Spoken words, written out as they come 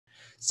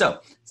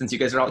So since you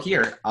guys are all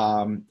here,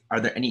 are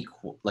there any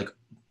like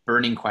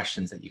burning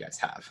questions that you guys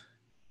have?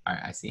 All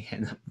right, I see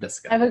hand up, I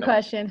Jessica. have a Go.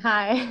 question.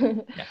 Hi.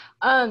 Yeah.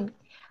 um,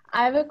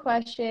 I have a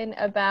question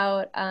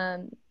about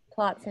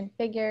plots and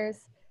figures.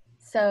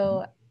 Mhm.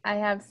 So I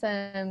have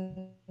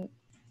some,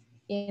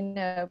 you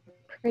know,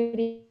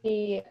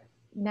 pretty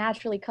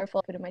naturally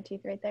colorful food in my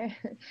teeth right there.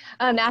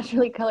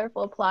 Naturally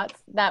colorful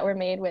plots that were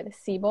made with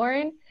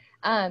Seaborn.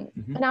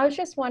 Mhm. And I was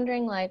just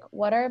wondering, like,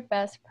 what are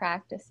best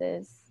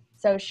practices?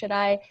 So should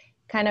I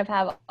kind of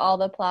have all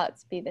the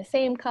plots be the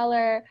same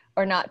color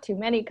or not too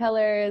many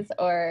colors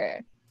or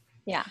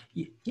yeah.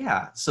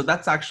 Yeah, so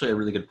that's actually a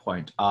really good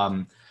point.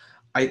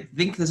 I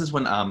think this is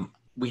when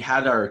we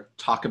had our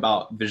talk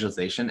about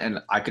visualization, and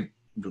I could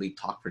really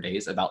talk for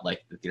days about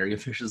like the theory of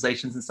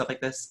visualizations and stuff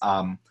like this.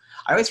 I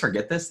always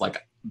forget this.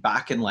 Like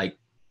back in like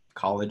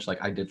college,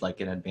 like I did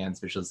like an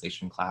advanced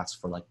visualization class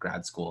for like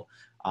grad school,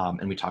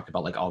 and we talked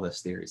about like all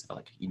those theories about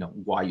like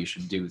why you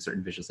should do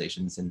certain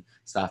visualizations and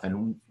stuff.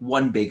 And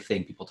one big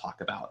thing people talk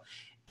about.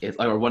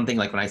 Or one thing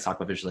like when I talk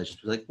about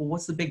visualizations, we're like, well,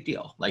 what's the big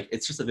deal? Like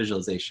it's just a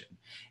visualization.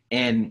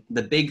 And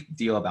the big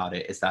deal about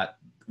it is that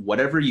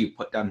whatever you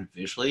put down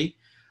visually,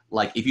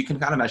 like if you can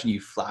kind of imagine you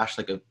flash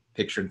like a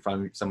picture in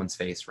front of someone's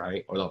face,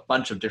 right? Or a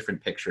bunch of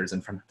different pictures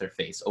in front of their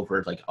face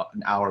over like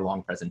an hour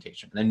long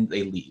presentation, and then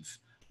they leave,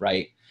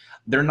 right?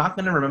 They're not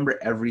going to remember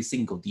every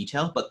single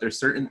detail, but there's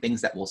certain things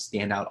that will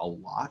stand out a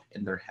lot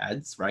in their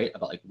heads, right?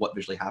 About like what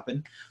visually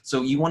happened.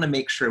 So you want to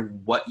make sure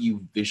what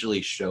you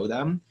visually show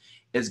them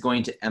is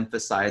going to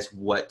emphasize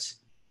what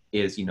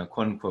is,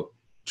 quote unquote,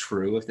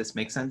 true, if this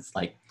makes sense.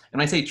 Like, and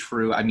I say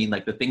true, I mean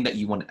like the thing that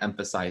you want to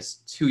emphasize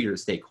to your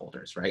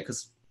stakeholders, right?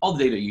 Because all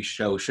the data you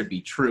show should be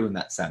true in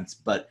that sense,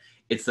 but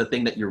it's the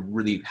thing that you're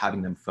really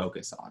having them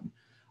focus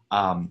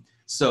on.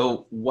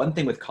 So one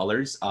thing with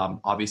colors,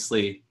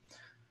 obviously,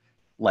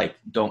 like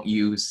don't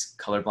use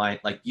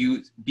colorblind, like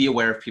you be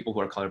aware of people who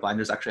are colorblind.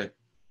 There's actually a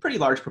pretty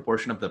large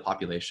proportion of the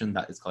population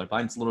that is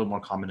colorblind. It's a little more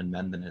common in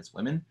men than it is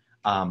women,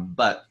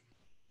 but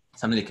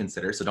something to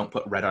consider. So don't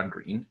put red on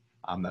green.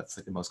 That's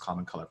like the most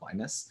common color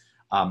blindness.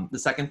 The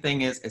second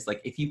thing is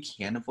like if you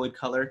can avoid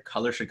color,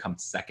 color should come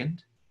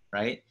second,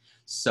 right?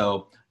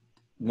 So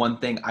one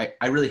thing,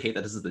 I really hate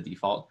that this is the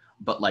default,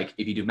 but like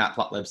if you do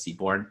Matplotlib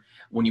Seaborn,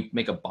 when you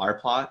make a bar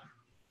plot,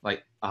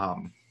 like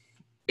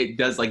it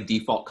does like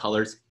default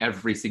colors,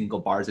 every single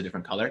bar is a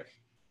different color.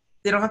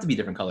 They don't have to be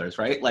different colors,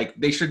 right? Like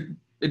they should,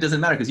 it doesn't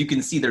matter because you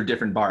can see they're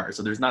different bars.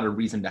 So there's not a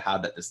reason to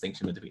have that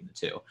distinction between the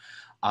two.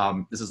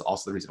 This is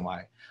also the reason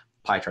why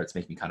pie charts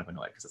make me kind of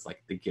annoyed because it's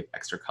like they give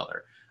extra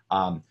color.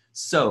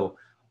 So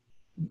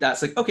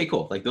that's like, okay,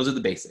 cool. Like those are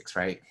the basics,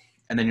 right?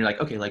 And then you're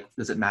like, okay, like,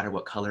 does it matter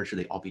what color? Should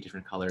they all be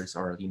different colors?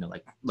 Or,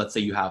 like, let's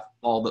say you have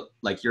all the,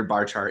 like your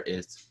bar chart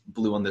is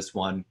blue on this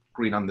one,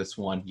 green on this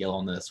one, yellow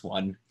on this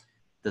one.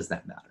 Does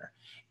that matter?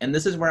 And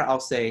this is where I'll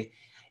say,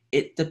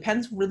 it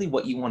depends really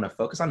what you want to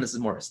focus on. This is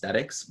more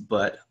aesthetics,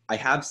 but I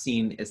have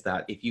seen is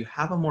that if you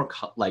have a more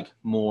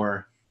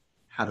more,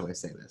 how do I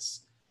say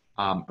this?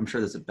 I'm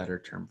sure there's a better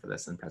term for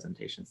this in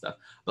presentation stuff,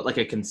 but like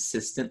a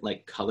consistent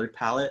like color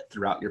palette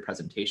throughout your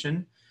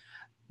presentation,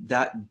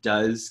 that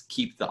does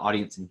keep the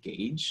audience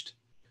engaged.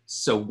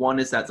 So one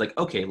is that's like,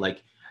 okay,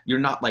 like you're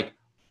not like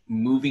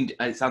moving to,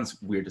 it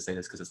sounds weird to say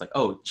this because it's like,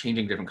 oh,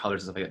 changing different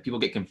colors and stuff like that. People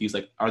get confused,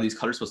 like, are these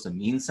colors supposed to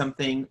mean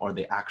something, or are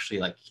they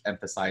actually like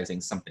emphasizing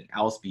something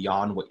else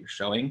beyond what you're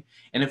showing?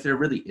 And if there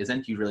really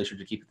isn't, you really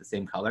should keep it the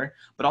same color,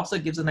 but also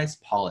it gives a nice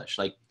polish.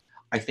 Like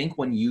I think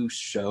when you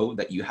show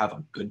that you have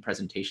a good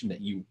presentation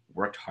that you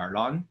worked hard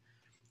on,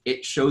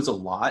 it shows a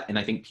lot. And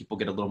I think people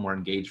get a little more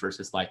engaged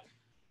versus like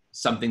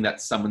something that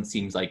someone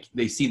seems like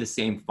they see the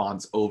same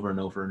fonts over and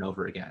over and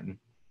over again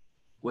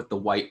with the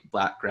white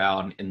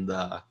background and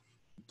the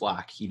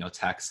black,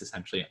 text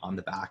essentially on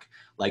the back.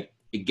 Like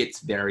it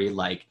gets very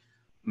like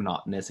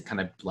monotonous. It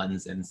kind of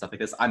blends in and stuff like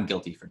this. I'm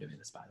guilty for doing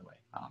this, by the way.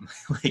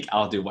 Like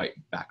I'll do white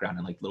background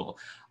and like little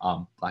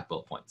black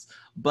bullet points.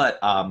 But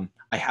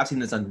I have seen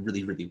this done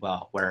really, really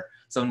well, where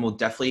someone will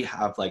definitely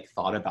have like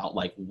thought about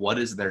like what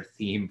is their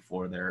theme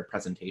for their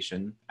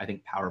presentation. I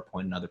think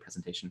PowerPoint and other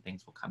presentation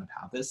things will kind of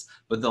have this,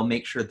 but they'll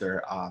make sure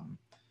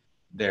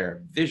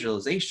their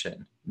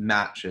visualization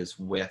matches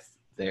with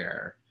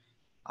their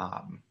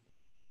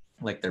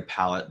like their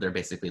palette, their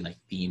basically like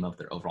theme of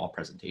their overall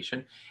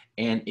presentation.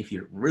 And if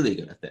you're really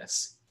good at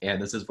this,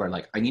 and this is where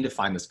like I need to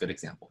find this good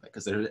example of it,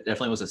 because there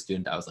definitely was a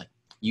student that was like,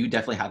 you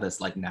definitely have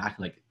this like knack,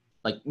 like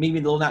maybe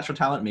a little natural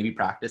talent, maybe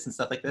practice and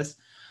stuff like this.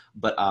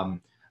 But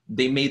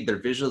they made their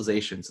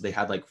visualization, so they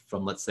had like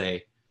from, let's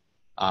say,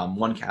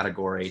 one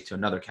category to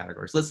another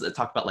category. So let's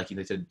talk about like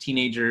they said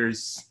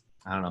teenagers,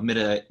 I don't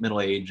know,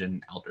 middle age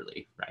and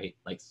elderly, right?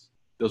 Like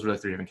those were the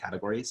three different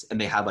categories, and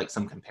they had like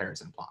some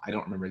comparison plot. I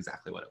don't remember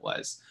exactly what it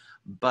was,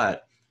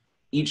 but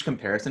each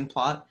comparison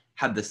plot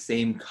had the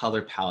same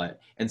color palette.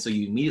 And so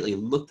you immediately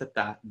looked at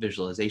that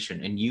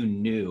visualization and you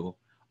knew,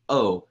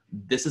 oh,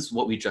 this is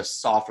what we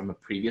just saw from a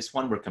previous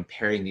one. We're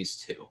comparing these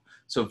two.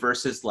 So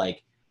versus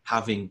like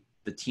having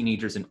the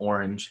teenagers in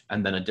orange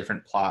and then a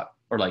different plot,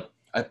 or like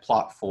a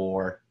plot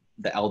for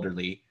the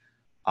elderly,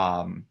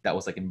 that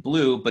was like in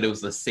blue, but it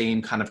was the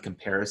same kind of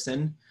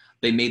comparison.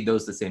 They made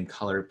those the same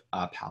color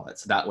palette.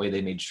 So that way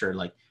they made sure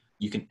like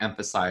you can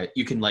emphasize,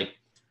 you can like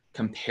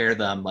compare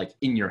them like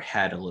in your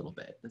head a little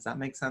bit. Does that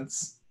make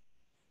sense?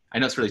 I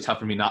know it's really tough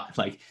for me not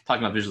like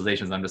talking about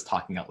visualizations. I'm just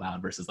talking out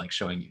loud versus like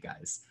showing you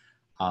guys.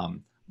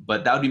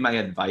 But that would be my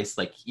advice,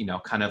 like, you know,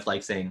 kind of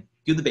like saying,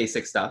 do the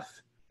basic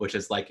stuff, which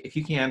is like, if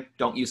you can,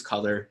 don't use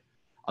color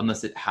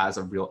unless it has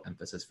a real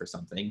emphasis for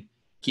something.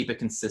 Keep a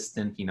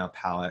consistent, you know,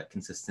 palette,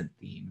 consistent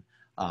theme,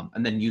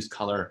 and then use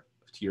color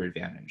to your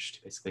advantage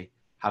to basically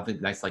have a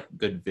nice, like,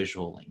 good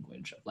visual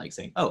language of like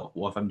saying, oh,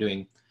 well, if I'm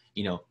doing,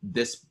 you know,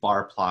 this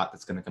bar plot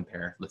that's going to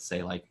compare, let's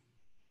say, like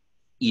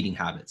eating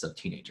habits of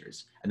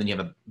teenagers, and then you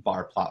have a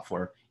bar plot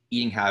for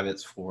eating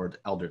habits for the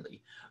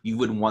elderly. You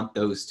would want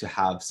those to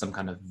have some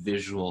kind of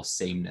visual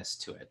sameness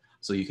to it,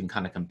 so you can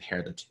kind of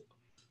compare the two.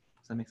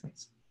 Does that make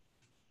sense?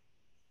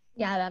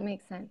 Yeah, that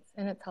makes sense,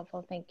 and it's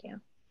helpful. Thank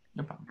you.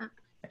 No problem.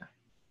 Yeah,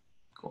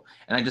 cool.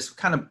 And I just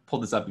kind of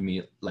pulled this up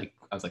immediately. Like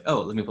I was like,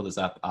 oh, let me pull this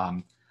up.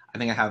 I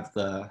think I have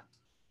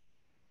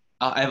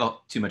I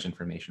have too much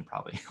information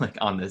probably like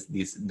on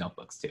these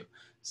notebooks too.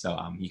 So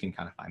you can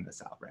kind of find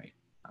this out, right?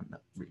 On the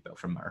repo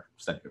from our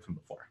study from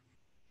before.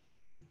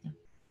 Yeah.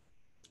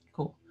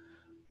 Cool.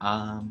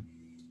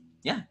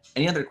 Yeah.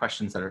 Any other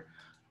questions that are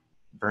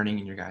burning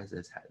in your guys'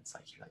 heads?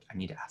 Like you're like, I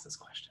need to ask this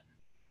question,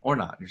 or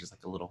not? You're just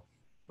like a little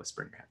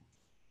whisper in your head.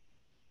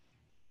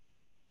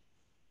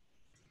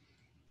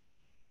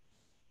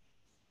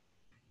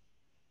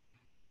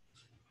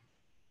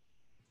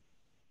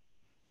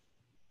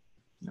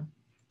 No.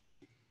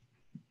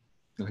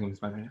 Nothing comes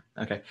to mind right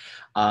now.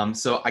 Okay.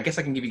 So I guess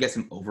I can give you guys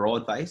some overall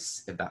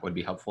advice if that would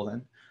be helpful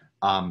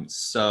then.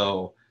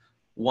 So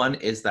one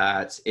is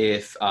that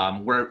if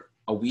we're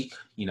a week,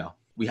 you know,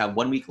 we have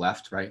 1 week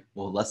left, right?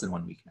 Well, less than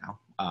 1 week now.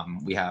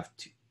 We have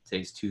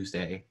today's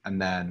Tuesday,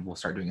 and then we'll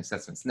start doing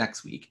assessments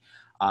next week.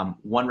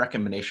 One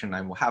recommendation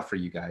I will have for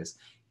you guys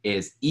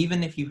is,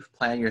 even if you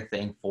plan your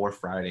thing for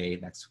Friday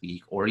next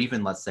week, or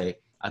even let's say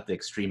at the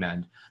extreme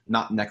end,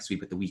 not next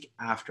week, but the week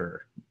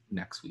after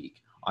next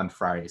week on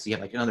Friday. So you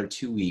have like another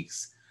 2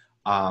 weeks.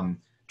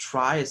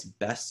 Try as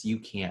best you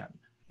can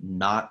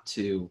not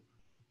to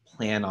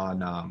plan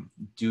on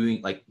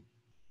doing like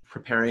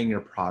preparing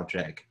your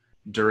project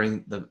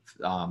during the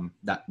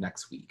that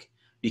next week,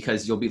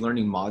 because you'll be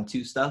learning mod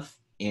 2 stuff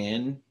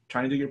and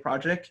trying to do your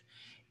project,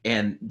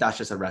 and that's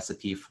just a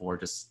recipe for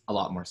just a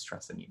lot more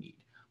stress than you need.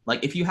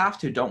 Like if you have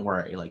to, don't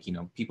worry, like, you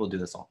know, people do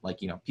this all,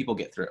 like, you know, people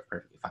get through it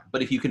perfectly fine.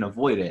 But if you can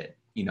avoid it,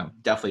 you know,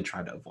 definitely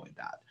try to avoid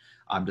that.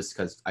 Just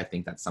because I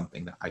think that's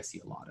something that I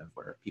see a lot of,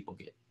 where people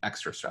get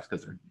extra stressed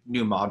because they're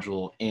new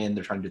module and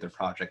they're trying to do their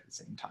project at the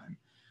same time.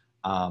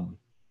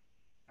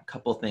 A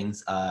couple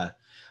things,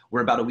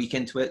 we're about a week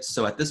into it.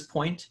 So at this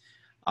point,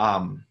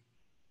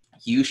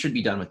 you should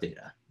be done with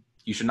data.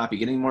 You should not be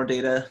getting more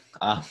data.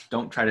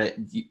 Don't try to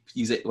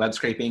use it web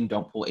scraping.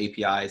 Don't pull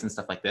APIs and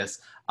stuff like this.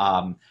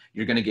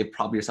 You're going to give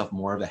probably yourself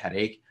more of a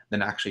headache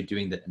than actually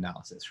doing the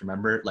analysis.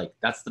 Remember, like,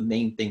 that's the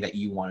main thing that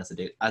you want as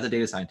a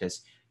data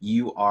scientist.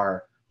 You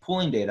are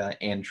pulling data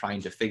and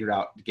trying to figure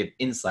out, to give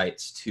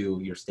insights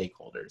to your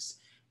stakeholders.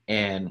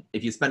 And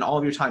if you spend all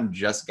of your time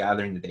just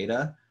gathering the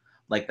data,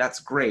 like, that's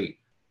great,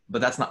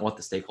 but that's not what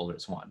the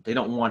stakeholders want. They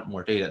don't want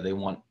more data. They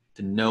want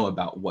to know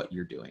about what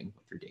you're doing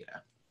with your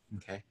data.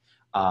 Okay.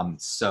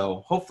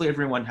 So hopefully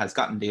everyone has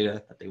gotten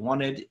data that they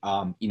wanted.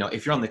 You know,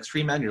 if you're on the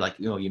extreme end, you're like,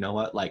 you know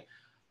what, like,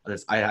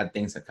 I had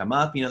things that come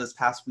up, you know, this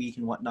past week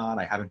and whatnot.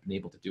 I haven't been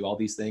able to do all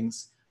these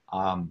things.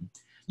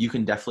 You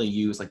can definitely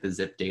use like the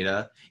zip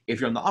data. If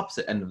you're on the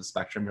opposite end of the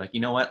spectrum, you're like, you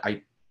know what,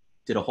 I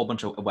did a whole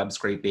bunch of web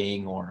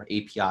scraping or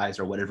APIs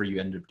or whatever you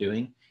ended up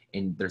doing,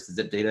 and there's the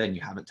zip data and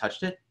you haven't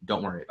touched it,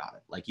 don't worry about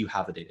it. Like, you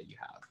have the data you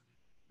have.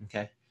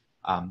 Okay.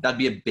 That'd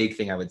be a big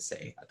thing I would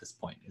say at this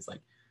point, is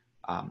like,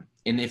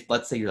 and if,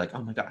 let's say you're like,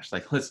 oh my gosh,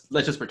 like, let's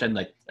just pretend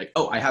like,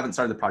 oh, I haven't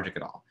started the project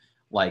at all.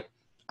 Like,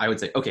 I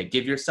would say, okay,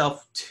 give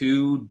yourself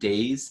 2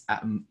 days,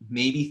 at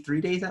maybe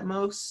 3 days at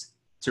most,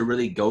 to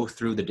really go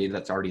through the data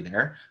that's already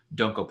there.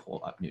 Don't go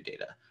pull up new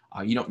data.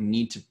 You don't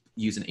need to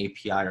use an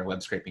API or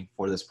web scraping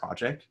for this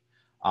project.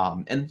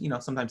 And, you know,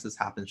 sometimes this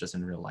happens just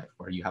in real life,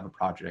 where you have a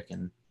project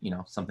and, you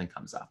know, something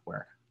comes up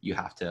where you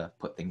have to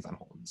put things on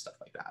hold and stuff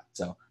like that.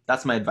 So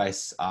that's my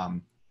advice.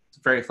 It's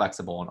very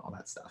flexible and all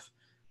that stuff.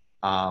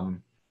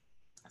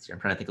 Let's see,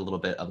 I'm trying to think a little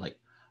bit of like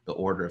the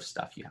order of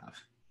stuff you have.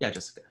 Yeah,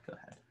 just go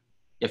ahead.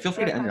 Yeah, feel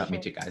free to interrupt me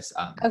too, guys.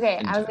 Okay,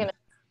 I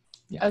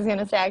was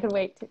gonna say I could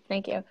wait.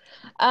 Thank you.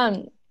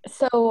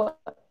 So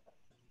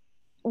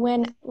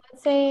when,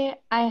 let's say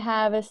I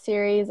have a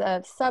series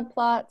of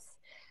subplots,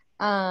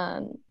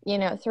 you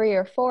know, 3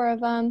 or 4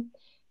 of them,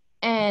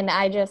 and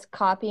I just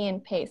copy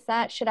and paste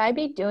that, should I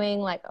be doing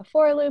like a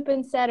for loop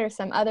instead, or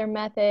some other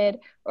method,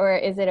 or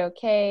is it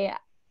okay?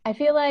 I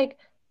feel like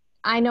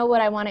I know what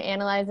I want to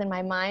analyze in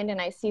my mind,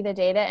 and I see the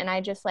data and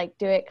I just like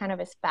do it kind of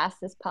as fast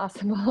as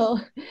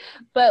possible.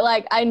 But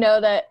like, I know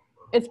that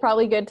it's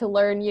probably good to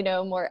learn, you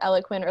know, more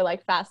eloquent or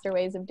like faster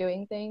ways of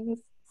doing things.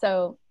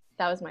 So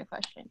that was my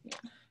question. Yeah.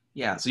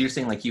 Yeah, so you're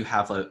saying like you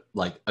have a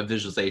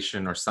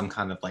visualization or some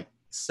kind of like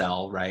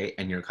cell, right?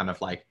 And you're kind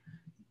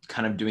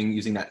of doing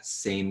using that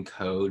same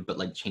code, but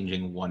like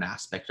changing one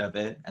aspect of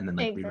it and then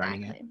like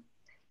rerunning it. Exactly.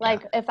 Yeah,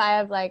 Like if I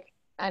have like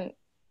an,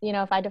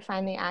 if I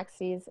define the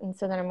axes and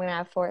so then I'm going to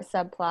have four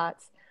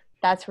subplots,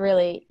 that's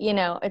really,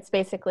 it's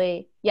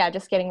basically, yeah,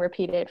 just getting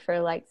repeated for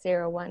like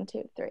 0, 1,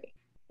 2, 3.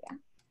 Yeah.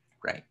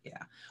 right.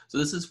 Yeah. So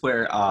this is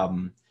where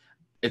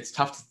it's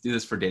tough to do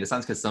this for data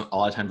science because a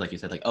lot of times, like you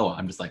said, like, oh,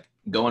 I'm just like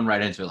going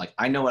right into it. Like,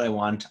 I know what I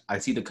want. I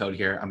see the code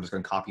here. I'm just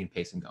going to copy and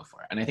paste and go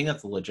for it. And I think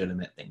that's a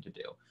legitimate thing to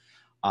do.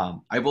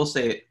 I will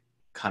say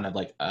kind of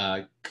like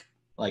a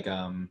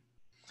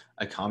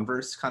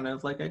converse kind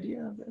of like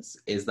idea of this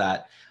is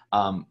that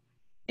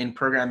in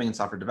programming and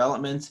software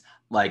development,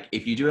 like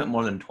if you do it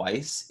more than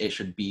twice, it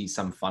should be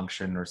some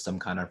function or some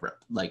kind of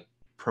like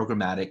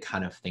programmatic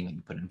kind of thing that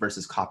you put in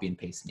versus copy and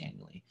paste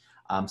manually.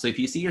 So if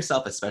you see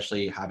yourself,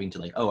 especially having to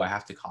like, oh, I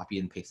have to copy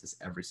and paste this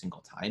every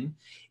single time,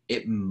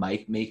 it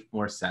might make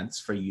more sense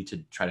for you to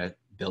try to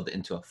build it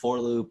into a for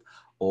loop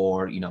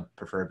or,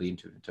 preferably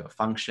into a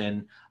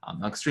function.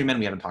 On Streaming,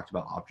 we haven't talked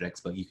about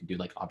objects, but you could do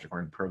like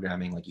object-oriented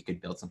programming, like you could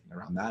build something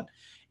around that.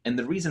 And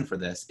the reason for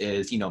this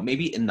is,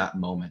 maybe in that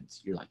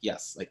moment, you're like,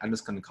 yes, like I'm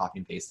just going to copy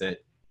and paste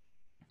it,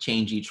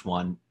 change each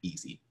one,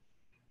 easy.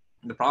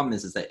 And the problem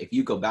is that if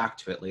you go back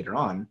to it later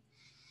on,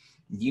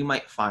 you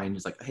might find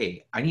it's like,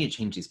 hey, I need to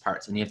change these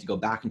parts, and you have to go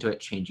back into it,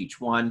 change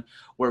each one.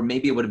 Or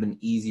maybe it would have been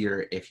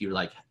easier if you're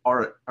like, all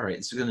right,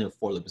 it's going to do a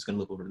for loop. It's going to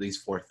loop over these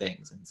 4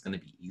 things, and it's going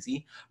to be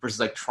easy versus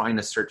like trying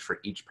to search for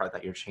each part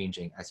that you're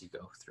changing as you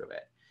go through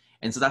it.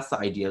 And so that's the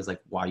idea, is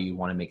like why you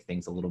want to make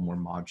things a little more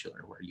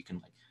modular, where you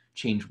can like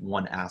change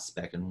one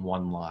aspect in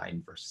one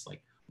line versus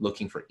like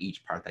looking for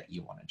each part that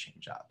you want to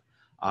change up.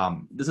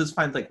 This is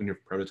fine like when you're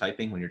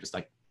prototyping, when you're just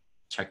like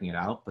checking it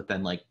out, but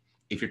then like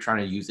if you're trying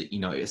to use it,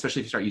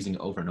 especially if you start using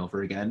it over and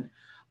over again,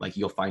 like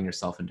you'll find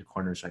yourself into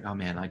corners like, oh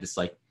man, I just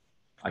like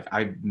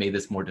I made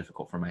this more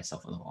difficult for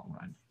myself in the long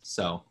run.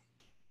 So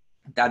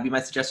that'd be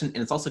my suggestion. And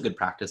it's also good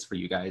practice for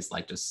you guys.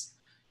 Like just,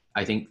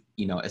 I think,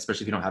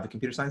 especially if you don't have a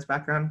computer science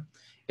background,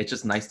 it's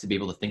just nice to be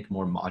able to think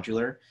more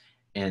modular.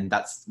 And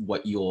that's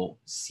what you'll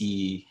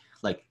see,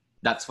 like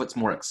that's what's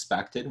more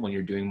expected when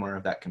you're doing more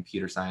of that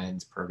computer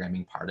science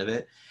programming part of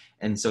it.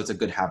 And so it's a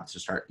good habit to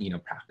start,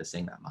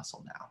 practicing that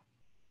muscle now.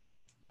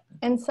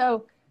 And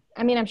so,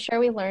 I mean, I'm sure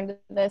we learned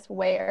this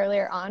way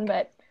earlier on,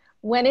 but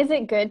when is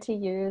it good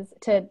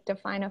to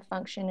define a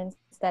function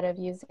instead of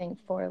using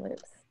for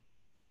loops?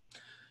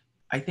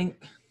 I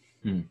think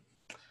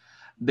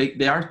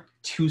they are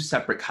two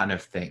separate kind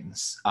of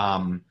things.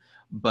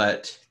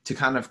 But to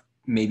kind of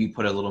maybe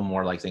put a little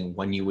more like saying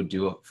when you would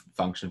do a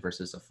function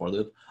versus a for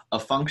loop, a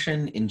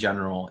function in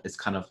general is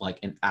kind of like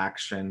an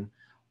action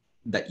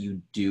that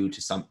you do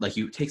to some, like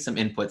you take some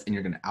inputs and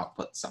you're going to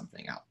output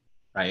something out,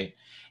 right?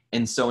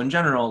 And so in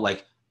general,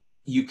 like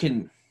you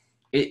can,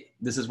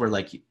 this is where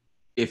like,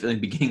 if in the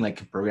beginning,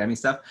 like programming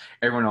stuff,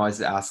 everyone always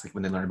asks like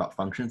when they learn about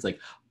functions, like,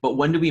 but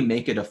when do we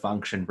make it a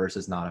function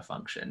versus not a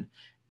function?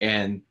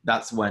 And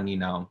that's when,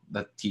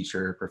 the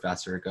teacher,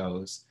 professor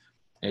goes,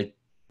 it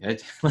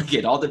like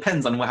it all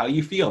depends on how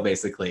you feel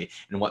basically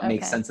and what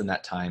makes sense in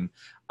that time.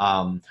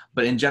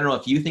 But in general,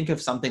 if you think of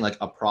something like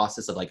a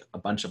process of like a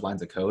bunch of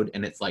lines of code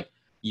and it's like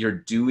you're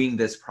doing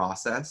this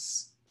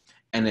process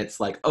and it's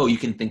like, oh, you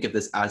can think of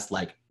this as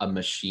like a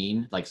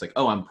machine, like it's like,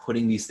 oh, I'm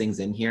putting these things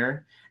in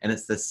here and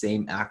it's the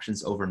same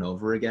actions over and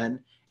over again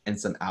and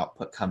some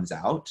output comes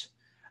out,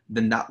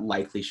 then that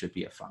likely should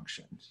be a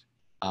function.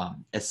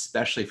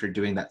 Especially if you're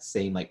doing that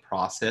same like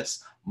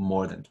process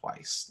more than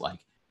twice.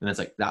 Like, and it's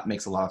like, that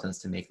makes a lot of sense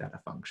to make that a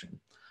function.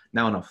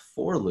 Now in a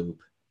for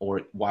loop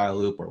or while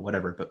loop or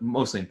whatever, but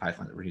mostly in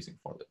Python, we're using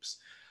for loops.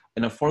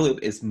 And a for loop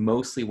is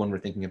mostly when we're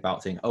thinking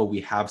about saying, oh, we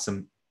have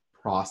some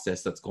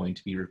process that's going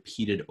to be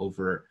repeated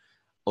over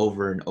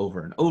and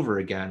over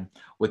again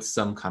with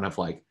some kind of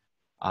like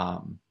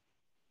how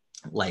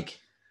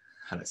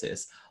do I say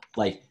this?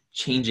 Like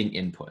changing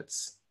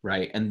inputs,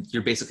 right? And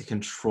you're basically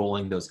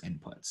controlling those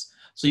inputs.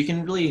 So you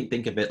can really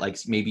think of it like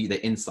maybe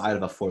the inside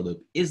of a for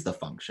loop is the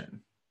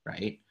function,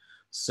 right?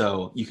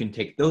 So you can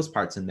take those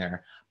parts in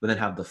there, but then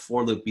have the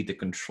for loop be the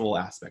control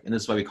aspect. And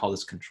this is why we call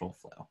this control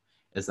flow,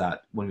 is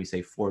that when we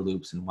say for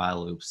loops and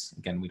while loops,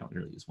 again, we don't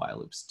really use while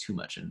loops too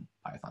much in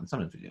Python.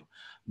 Sometimes we do.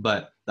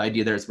 But the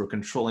idea there is we're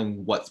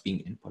controlling what's being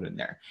input in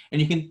there.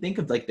 And you can think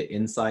of like the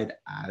inside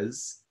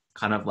as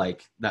kind of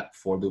like that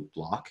for loop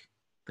block,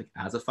 like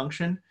as a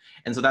function.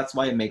 And so that's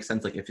why it makes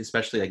sense, like if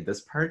especially like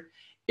this part,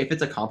 if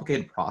it's a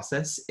complicated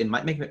process, it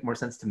might make more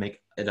sense to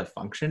make it a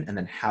function and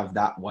then have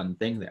that one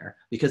thing there.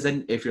 Because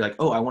then if you're like,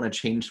 oh, I want to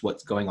change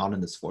what's going on in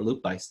this for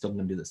loop, but I still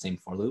going to do the same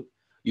for loop,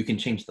 you can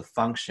change the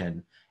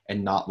function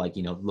and not like,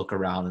 look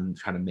around and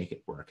try to make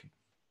it work.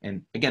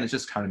 And again, it's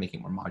just kind of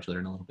making it more modular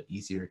and a little bit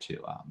easier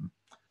to,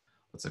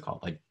 what's it called?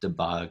 Like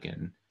debug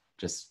and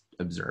just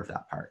observe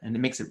that part. And it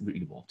makes it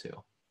readable too.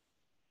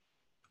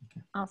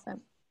 Okay.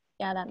 Awesome.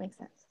 Yeah, that makes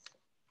sense.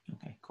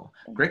 Okay, cool.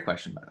 Great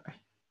question, by the way.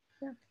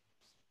 Yeah.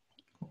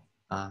 Cool.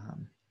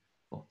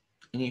 Cool.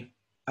 Any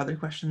other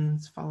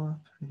questions, follow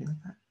up, anything like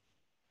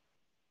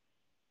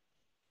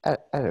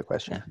that? I had a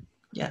question.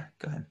 Yeah,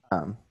 go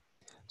ahead.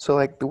 So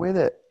like the way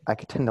that I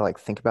could tend to like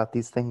think about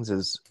these things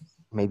is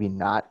maybe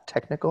not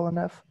technical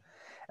enough.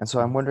 And so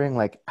I'm wondering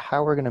like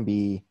how we're going to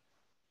be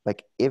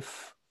like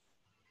if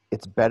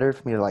it's better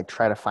for me to like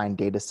try to find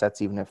data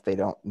sets even if they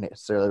don't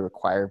necessarily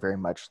require very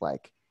much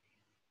like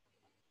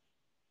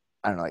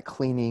I don't know like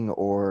cleaning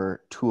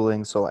or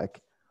tooling, so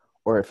like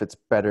or if it's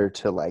better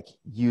to like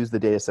use the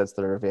data sets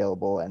that are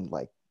available and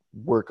like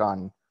work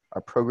on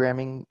our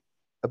programming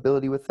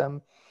ability with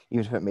them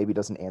even if it maybe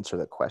doesn't answer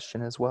the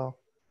question as well.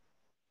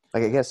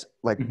 Like I guess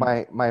like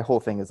my whole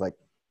thing is like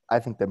I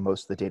think that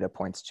most of the data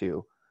points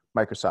to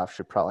Microsoft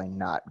should probably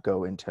not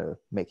go into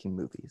making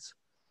movies.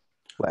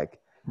 Like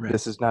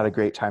this is not a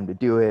great time to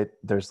do it.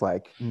 There's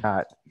like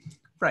not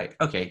right.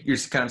 Okay, you're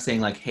just kind of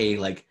saying like, hey,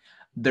 like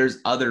there's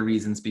other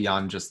reasons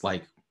beyond just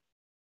like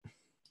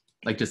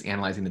just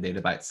analyzing the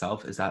data by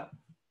itself. Is that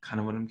kind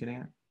of what I'm getting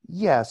at?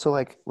 Yeah. So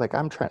like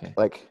I'm trying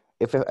like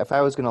if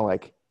I was gonna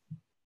like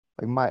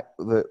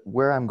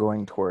where I'm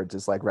going towards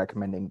is like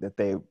recommending that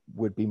they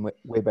would be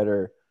way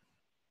better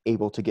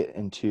able to get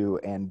into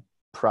and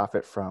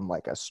profit from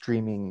like a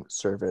streaming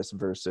service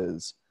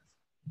versus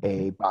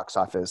a box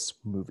office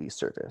movie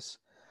service.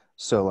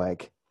 So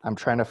like I'm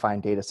trying to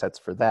find data sets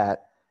for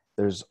that.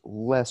 There's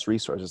less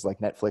resources, like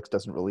Netflix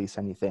doesn't release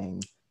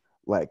anything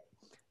like,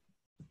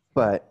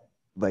 but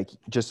like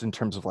just in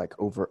terms of like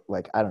over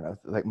like I don't know,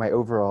 like my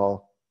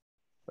overall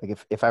like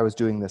if I was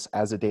doing this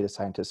as a data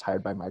scientist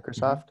hired by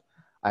Microsoft,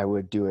 I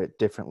would do it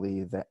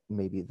differently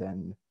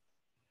than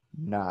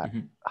not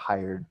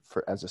hired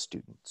for as a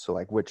student. So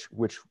like which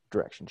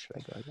direction should I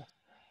go, I guess?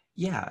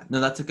 Yeah, no,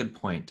 that's a good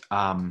point.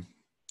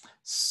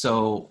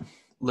 So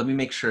let me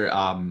make sure.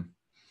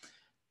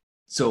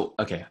 So,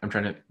 okay, I'm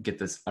trying to get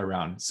this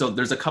around. So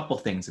there's a couple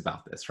things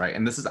about this, right?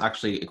 And this is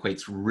actually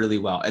equates really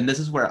well. And this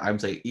is where I'm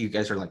saying you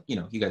guys are like,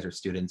 you guys are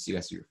students, you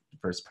guys are your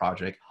first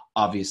project.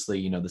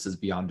 Obviously, this is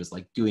beyond just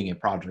like doing a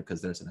project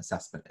because there's an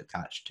assessment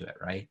attached to it,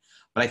 right?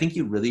 But I think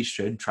you really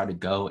should try to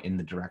go in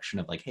the direction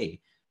of like, hey,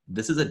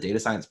 this is a data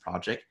science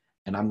project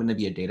and I'm going to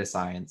be a data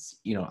science,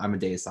 I'm a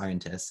data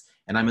scientist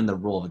and I'm in the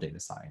role of a data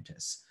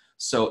scientist.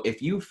 So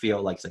if you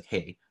feel like, it's like,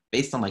 hey,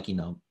 based on like,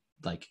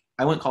 like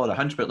I wouldn't call it a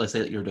hunch, but let's say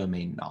that your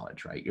domain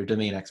knowledge, right? Your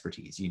domain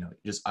expertise,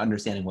 just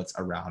understanding what's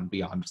around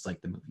beyond just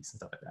like the movies and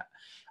stuff like that.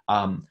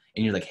 And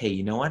you're like, hey,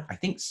 you know what? I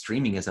think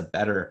streaming is a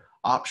better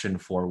option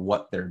for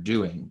what they're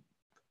doing,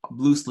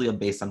 loosely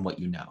based on what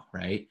you know,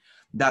 right?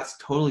 That's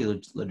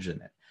totally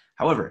legitimate.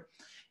 However,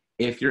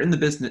 if you're in the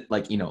business,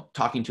 like,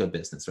 talking to a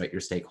business, right?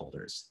 Your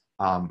stakeholders,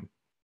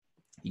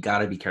 you got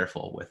to be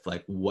careful with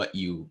like what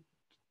you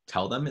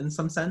tell them in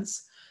some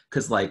sense.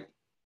 Cause like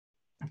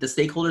the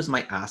stakeholders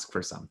might ask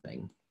for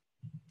something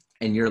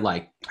and you're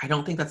like, I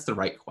don't think that's the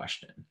right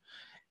question.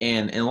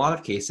 And in a lot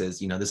of cases,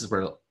 this is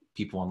where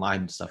people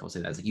online and stuff will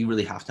say that, is like, you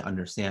really have to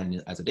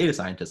understand as a data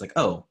scientist, like,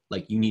 oh,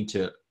 like you need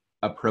to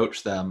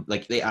approach them,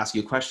 like they ask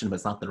you a question, but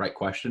it's not the right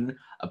question,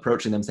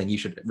 approaching them saying you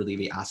should really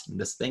be asking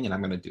this thing and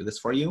I'm going to do this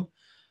for you.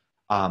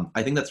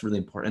 I think that's really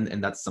important.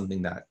 And that's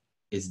something that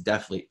is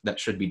definitely, that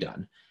should be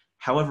done.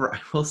 However, I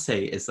will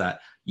say is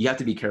that you have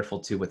to be careful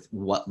too with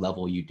what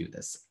level you do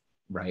this,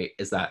 right?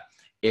 Is that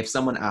if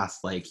someone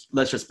asks, like,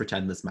 let's just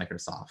pretend this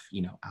Microsoft,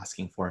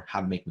 asking for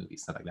how to make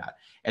movies, stuff like that,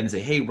 and say,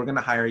 hey, we're going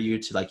to hire you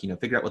to like,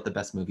 figure out what the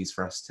best movies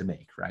for us to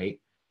make, right?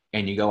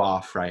 And you go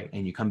off, right?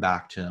 And you come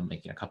back to them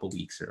like in a couple of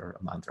weeks or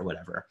a month or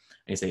whatever.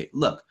 And you say,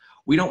 look,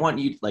 we don't want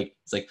you, like,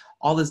 it's like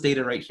all this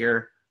data right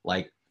here,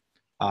 like,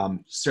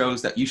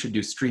 shows that you should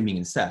do streaming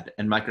instead.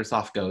 And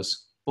Microsoft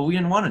goes, well, we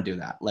didn't want to do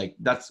that. Like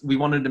we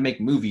wanted to make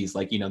movies,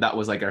 like, that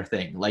was like our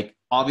thing. Like,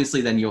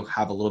 obviously then you'll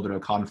have a little bit of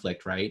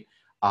conflict, right?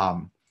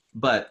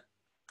 But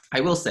I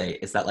will say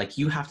is that like,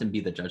 you have to be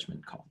the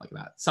judgment call like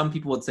that. Some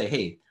people would say,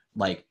 hey,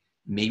 like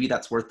maybe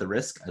that's worth the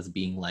risk as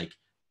being like,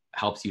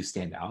 helps you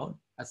stand out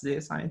as a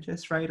data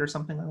scientist, right? Or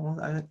something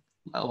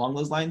along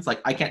those lines.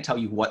 Like, I can't tell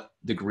you what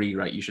degree,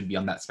 right, you should be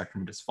on that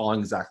spectrum, just following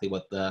exactly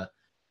what the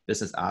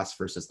business asks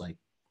versus like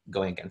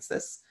going against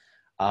this.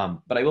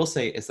 But I will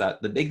say is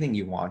that the big thing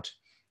you want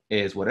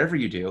is whatever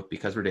you do,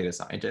 because we're data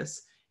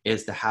scientists,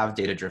 is to have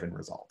data-driven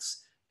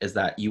results. Is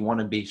that you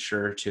want to be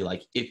sure to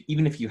like,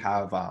 even if you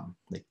have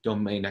like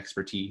domain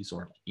expertise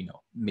or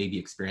maybe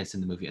experience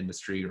in the movie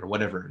industry or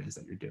whatever it is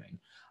that you're doing,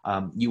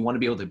 you want to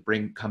be able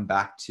to come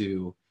back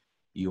to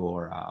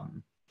your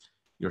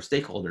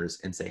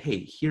stakeholders and say,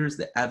 hey, here's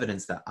the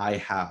evidence that I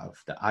have,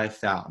 that I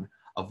found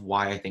of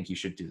why I think you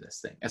should do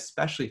this thing,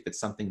 especially if it's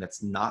something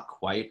that's not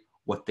quite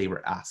what they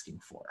were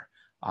asking for.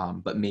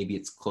 But maybe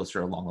it's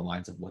closer along the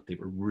lines of what they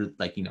were really,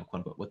 like, quote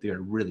unquote, what they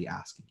are really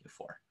asking you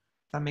for.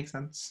 Does that make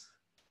sense?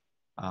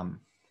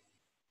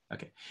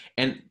 Okay.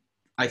 And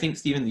I think,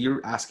 Stephen,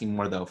 you're asking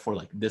more though for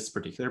like this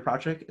particular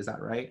project, is that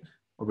right?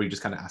 Or were you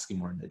just kind of asking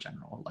more in the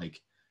general,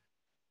 like,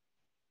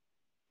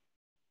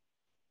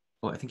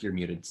 oh, I think you're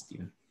muted,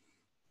 Stephen.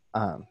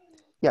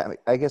 Yeah,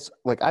 I guess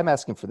like I'm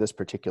asking for this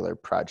particular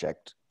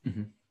project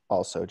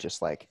also,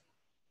 just like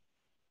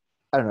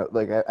I don't know,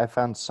 like I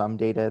found some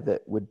data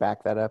that would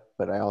back that up,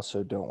 but I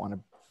also don't want to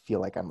feel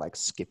like I'm like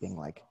skipping.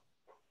 Like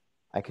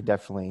I could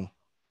definitely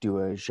do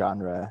a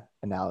genre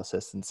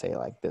analysis and say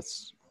like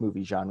this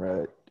movie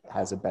genre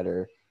has a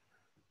better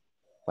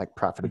like Mhm.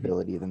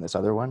 profitability than this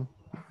other one,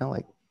 you know,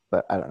 like,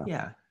 but I don't know.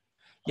 Yeah.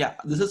 Yeah.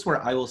 This is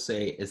where I will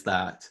say is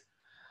that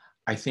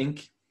I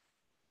think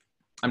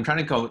I'm trying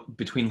to go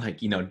between like,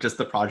 just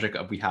the project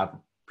of we have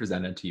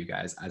presented to you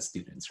guys as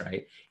students,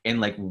 right? And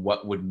like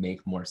what would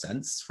make more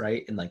sense,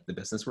 right? In like the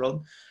business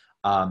world.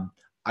 Um,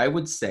 I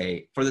would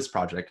say for this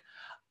project,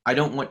 I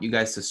don't want you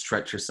guys to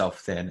stretch yourself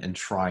thin and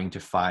trying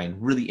to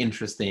find really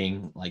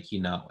interesting, like,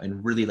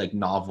 and really like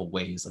novel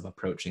ways of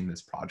approaching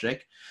this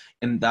project.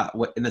 And that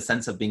what in the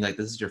sense of being like,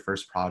 this is your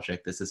first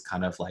project. This is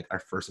kind of like our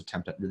first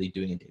attempt at really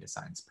doing a data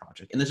science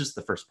project. And this is just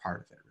the first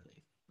part of it,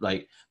 really.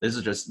 Like this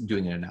is just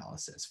doing an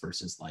analysis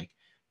versus like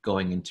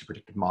going into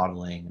predictive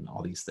modeling and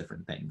all these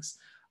different things.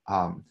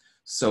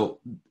 So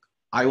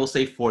I will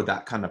say for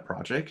that kind of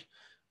project,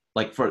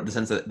 like for the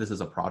sense that this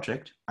is a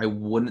project, I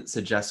wouldn't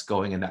suggest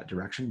going in that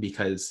direction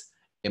because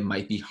it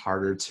might be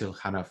harder to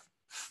kind of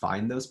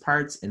find those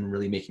parts and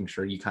really making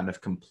sure you kind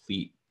of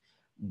complete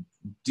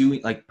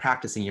doing like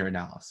practicing your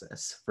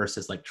analysis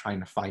versus like trying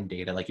to find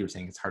data. Like you were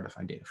saying, it's hard to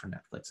find data for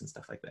Netflix and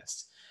stuff like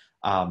this.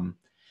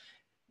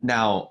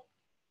 Now,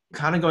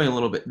 kind of going a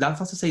little bit, that's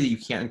not to say that you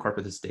can't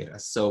incorporate this data.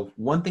 So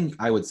one thing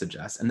I would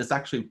suggest, and this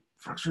actually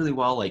works really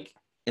well, like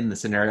in the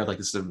scenario, like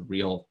this is a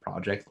real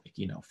project,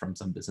 like, from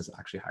some business that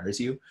actually hires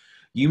you,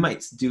 you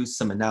might do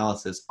some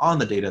analysis on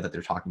the data that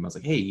they're talking about. It's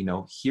like, hey,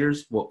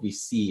 here's what we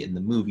see in the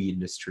movie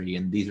industry,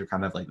 and these are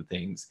kind of like the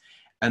things.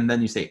 And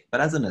then you say,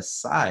 but as an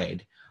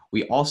aside,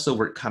 we also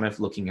were kind of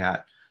looking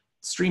at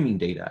streaming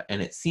data,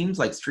 and it seems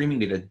like streaming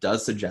data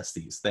does suggest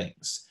these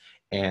things.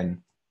 And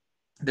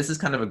this is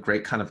kind of a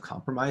great kind of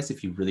compromise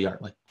if you really are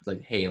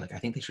like, hey, like I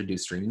think they should do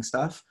streaming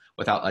stuff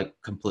without like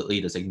completely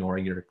just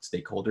ignoring your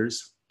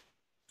stakeholders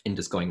and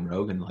just going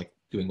rogue and like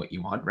doing what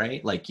you want,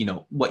 right? Like,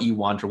 what you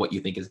want or what you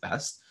think is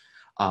best.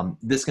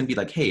 This can be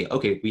like, hey,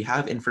 okay, we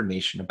have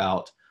information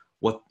about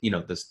what,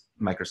 this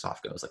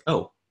Microsoft goes like,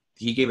 oh,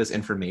 he gave us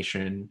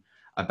information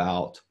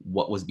about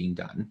what was being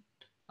done.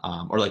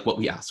 Or like what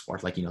we asked for,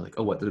 like, like,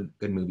 oh, what the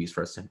good movies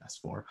for us to invest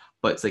for.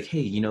 But it's like,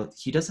 hey,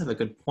 he does have a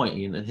good point,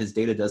 and his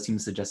data does seem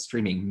to suggest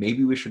streaming.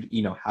 Maybe we should,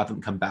 have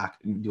him come back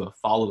and do a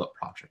follow-up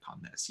project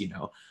on this,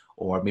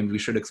 or maybe we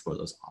should explore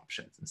those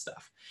options and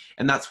stuff.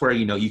 And that's where,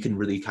 you can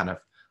really kind of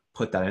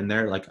put that in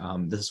there. Like,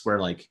 this is where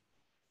like,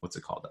 what's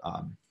it called?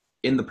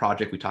 In the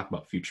project, we talk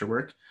about future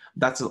work.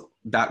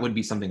 That would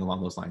be something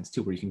along those lines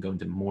too, where you can go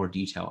into more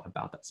detail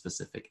about that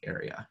specific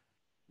area.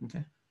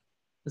 Okay.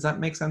 Does that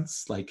make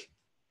sense? Like,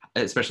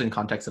 especially in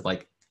context of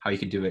like how you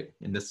could do it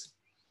in this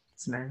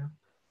scenario.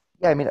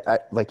 Yeah, I mean,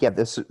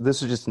 this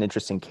is just an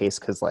interesting case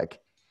because,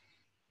 like,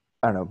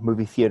 I don't know,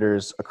 movie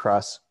theaters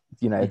across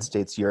the United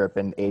States, Europe,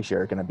 and Asia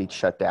are going to be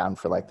shut down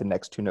for like the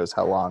next who knows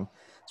how long.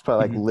 It's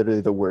probably like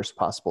literally the worst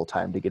possible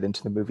time to get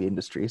into the movie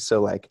industry.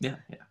 So, like, yeah.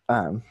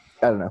 I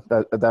don't know.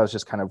 That was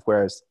just kind of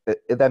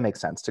that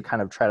makes sense to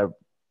kind of try to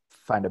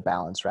find a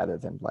balance rather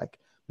than like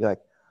be like,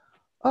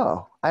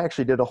 oh, I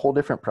actually did a whole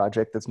different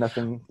project that's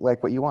nothing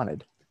like what you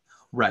wanted.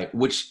 Right,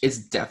 which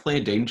is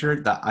definitely a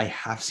danger that I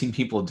have seen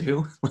people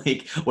do,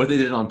 like whether they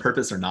did it on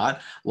purpose or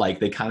not.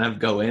 Like they kind of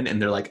go in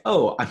and they're like,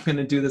 oh, I'm going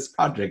to do this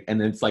project.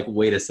 And it's like,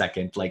 wait a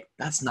second, like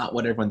that's not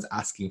what everyone's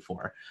asking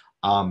for.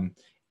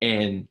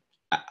 And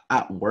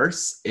at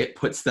worst, it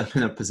puts them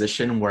in a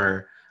position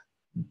where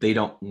they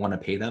don't want to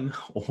pay them,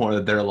 or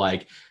they're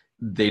like,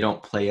 they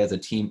don't play as a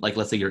team. Like,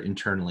 let's say you're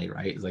internally,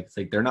 right? It's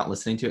like they're not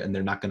listening to it and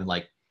they're not going to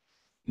like,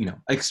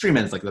 extreme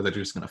end is like they're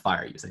just going to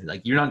fire you. Say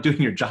like you're not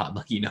doing your job,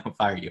 like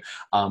fire you.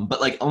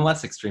 But like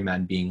unless extreme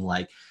end being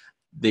like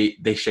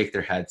they shake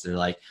their heads, they're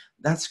like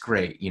that's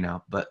great,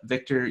 but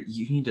Victor,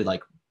 you need to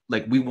like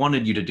we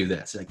wanted you to do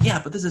this. Like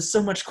yeah, but this is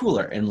so much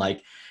cooler, and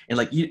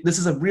this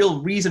is a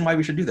real reason why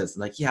we should do this.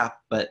 Like yeah,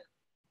 but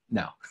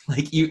no,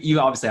 like you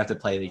obviously have to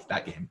play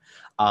that game,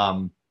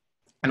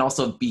 and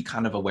also be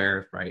kind of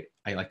aware, right?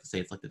 I like to say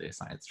it's like the data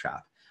science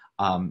trap.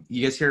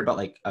 You guys hear about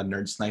like a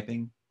nerd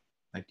sniping?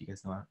 Like, do you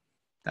guys know what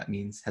that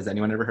means? Has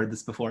anyone ever heard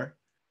this before?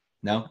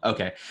 No?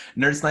 Okay.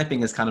 Nerd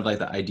sniping is kind of like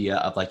the idea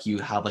of like you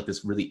have like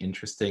this really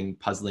interesting,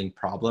 puzzling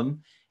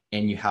problem,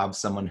 and you have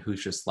someone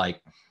who's just like,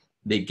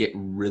 they get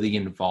really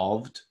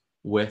involved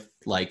with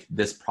like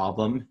this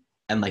problem,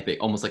 and like they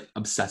almost like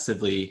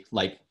obsessively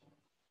like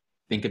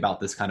think about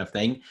this kind of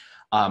thing.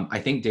 I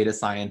think data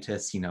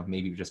scientists,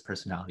 maybe just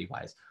personality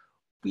wise,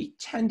 we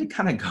tend to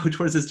kind of go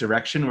towards this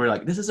direction where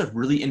like, this is a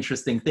really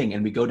interesting thing.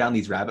 And we go down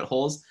these rabbit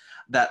holes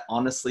that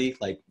honestly,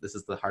 like, this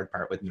is the hard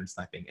part with nerd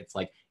sniping. It's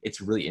like,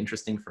 it's really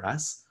interesting for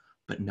us,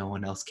 but no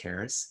one else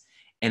cares.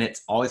 And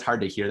it's always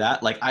hard to hear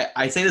that. Like,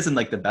 I say this in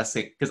like the best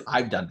thing, because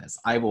I've done this.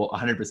 I will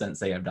 100%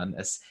 say I've done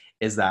this,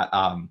 is that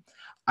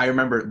I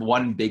remember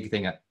one big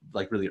thing at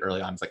like really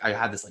early on, it's like I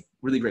had this like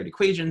really great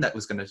equation that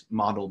was going to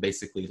model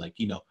basically like,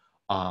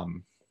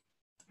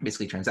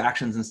 basically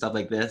transactions and stuff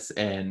like this.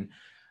 And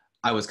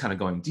I was kind of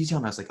going in detail,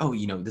 and I was like, oh,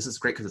 this is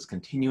great because it's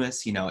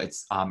continuous.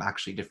 It's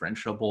actually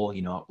differentiable,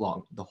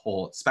 along the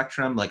whole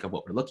spectrum, like of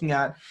what we're looking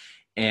at.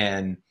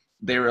 And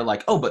they were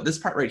like, oh, but this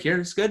part right here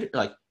is good.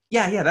 Like,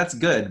 yeah, that's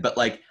good. But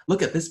like,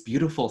 look at this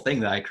beautiful thing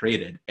that I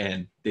created,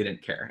 and they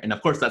didn't care. And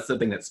of course, that's the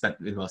thing that spent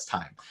the most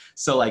time.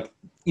 So like,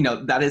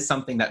 that is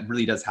something that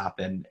really does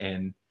happen,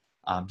 and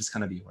just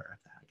kind of be aware of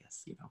that, I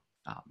guess,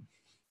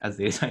 as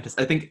data scientists.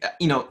 I think,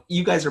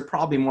 you guys are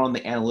probably more on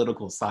the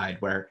analytical side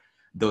where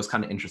those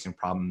kind of interesting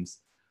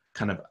problems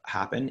kind of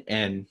happen,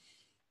 and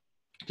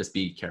just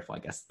be careful, I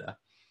guess, to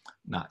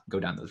not go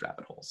down those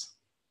rabbit holes.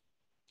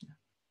 Yeah.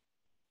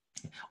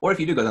 Or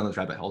if you do go down those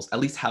rabbit holes, at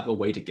least have a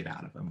way to get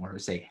out of them, or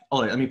say, oh,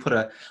 let me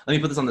put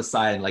this on the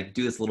side and like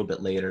do this a little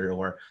bit later,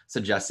 or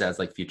suggest it as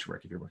like future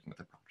work if you're working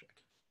with a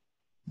project.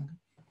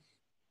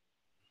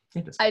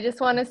 Okay. I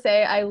just want to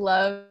say I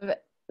love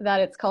that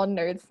it's called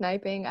nerd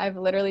sniping. I've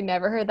literally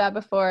never heard that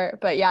before,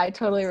 but yeah, I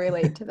totally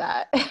relate to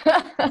that.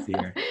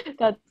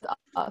 That's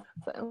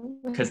awesome.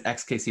 Because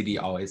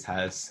XKCD always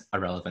has a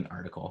relevant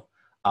article,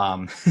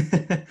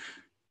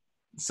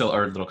 so,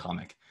 or a little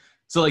comic.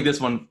 So like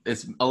this one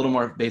is a little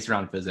more based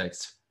around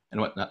physics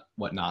and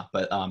whatnot.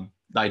 But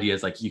the idea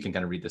is like you can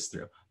kind of read this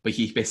through. But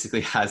he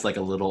basically has like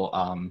a little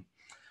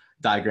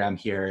diagram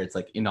here. It's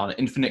like on an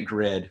infinite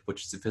grid,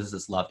 which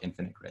physicists love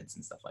infinite grids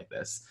and stuff like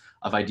this,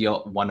 of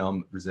ideal 1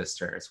 ohm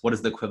resistors. What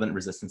is the equivalent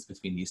resistance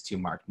between these two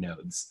marked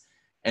nodes?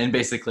 And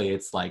basically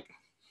it's like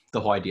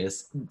the whole idea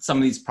is some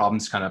of these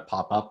problems kind of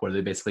pop up where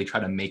they basically try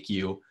to make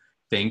you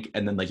think,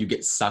 and then like you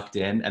get sucked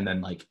in, and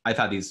then like I've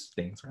had these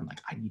things where I'm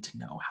like, I need to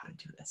know how to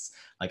do this.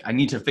 Like I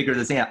need to figure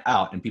this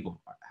out, and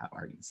people have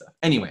argued stuff.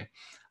 Anyway,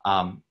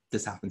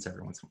 this happens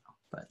every once in a while,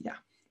 but yeah.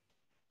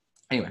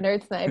 Anyway.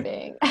 Nerd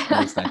sniping.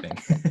 Nerd sniping.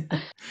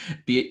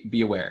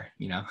 Be aware,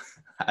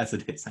 as a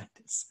data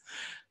scientist.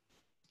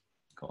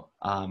 Cool.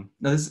 No,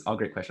 this is all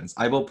great questions.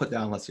 I will put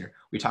down, let's hear.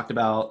 We talked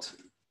about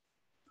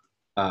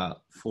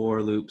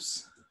for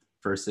loops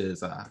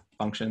versus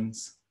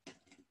functions.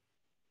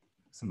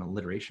 Some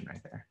alliteration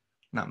right there.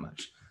 Not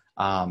much.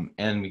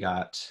 And we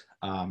got,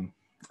 I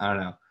don't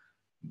know,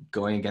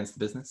 going against the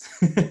business.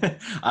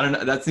 I don't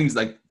know. That seems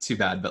like too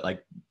bad, but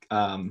like,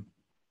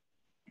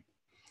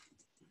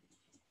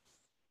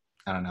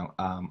 I don't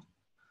know,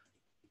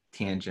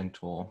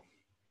 tangential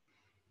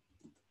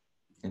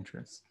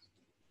interest.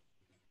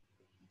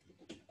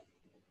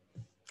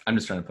 I'm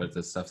just trying to put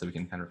this stuff so we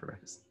can kind of refer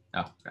this.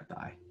 Oh, got the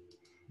I.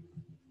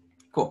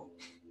 Cool.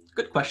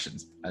 Good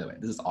questions, by the way.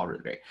 This is all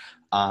really great.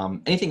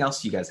 Anything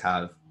else you guys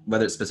have,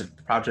 whether it's specific to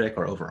the project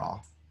or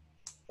overall?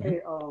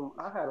 Hey,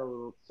 I had a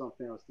little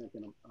something I was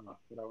thinking of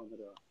that I wanted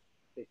to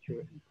get your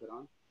input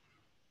on.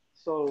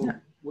 So yeah.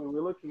 When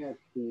we're looking at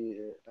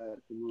the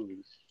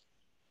movies,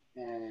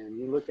 and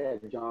you look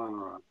at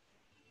genre,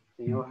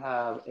 and you'll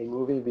have a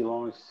movie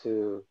belongs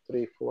to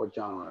 3-4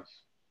 genres,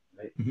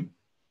 right?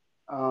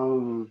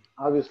 Mm-hmm.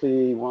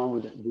 Obviously, one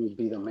would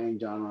be the main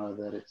genre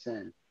that it's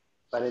in,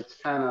 but it's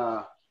kind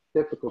of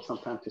difficult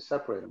sometimes to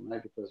separate them,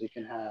 right? Because you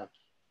can have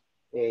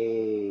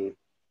an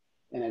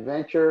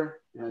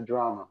adventure and a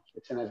drama.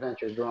 It's an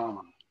adventure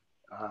drama.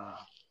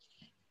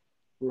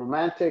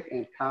 Romantic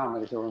and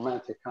comedy. It's a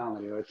romantic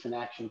comedy, or it's an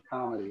action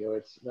comedy, or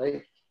it's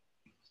right.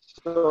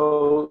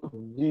 So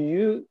do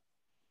you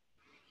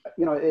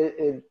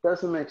it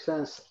doesn't make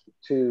sense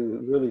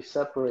to really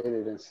separate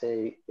it and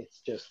say it's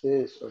just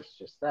this or it's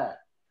just that,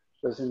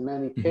 because in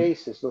many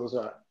cases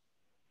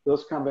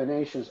those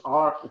combinations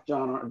are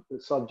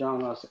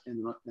subgenres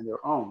in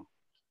their own.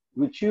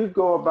 Would you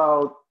go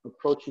about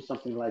approaching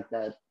something like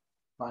that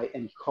by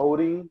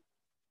encoding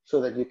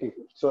so that you can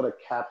sort of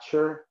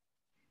capture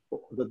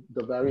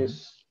the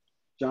various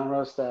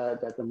genres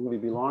that the movie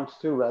belongs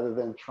to, rather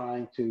than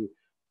trying to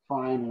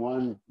find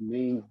one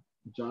main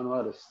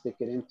genre to stick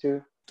it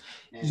into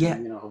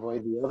and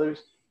avoid the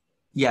others?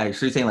 Yeah,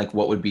 so you're saying like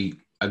what would be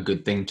a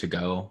good thing to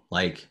go?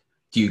 Like,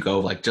 do you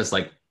go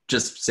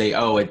just say,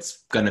 oh,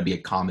 it's gonna be a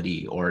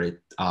comedy, or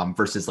it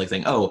versus like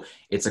saying, oh,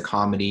 it's a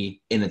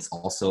comedy and it's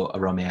also a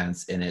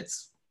romance and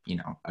it's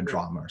a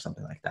drama or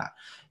something like that.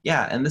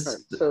 Yeah, and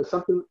this so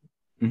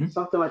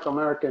something like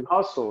American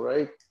Hustle,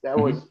 right?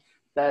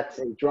 That's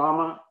a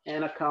drama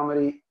and a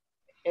comedy,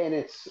 and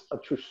it's a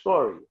true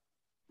story,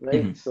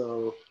 right?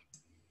 So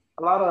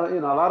a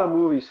lot of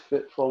movies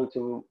fall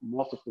into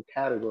multiple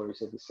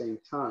categories at the same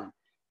time,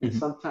 and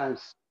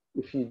sometimes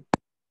if you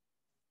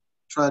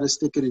try to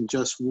stick it in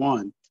just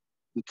one,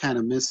 you kind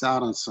of miss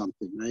out on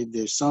something, right?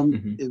 There's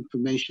some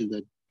information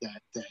that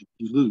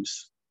you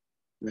lose,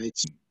 right?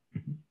 So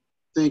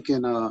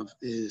thinking of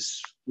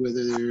is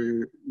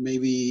whether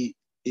maybe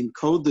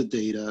encode the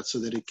data so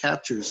that it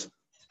captures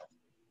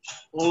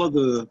all of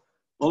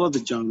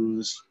the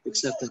genres,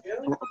 except that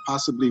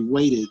possibly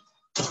weighted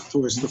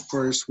towards the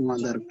first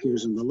one that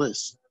appears in the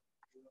list.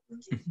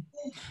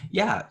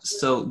 Yeah,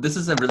 so this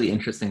is a really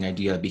interesting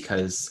idea,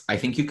 because I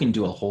think you can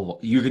do a whole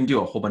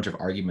bunch of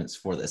arguments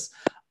for this.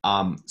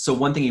 So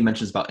one thing you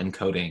mentioned is about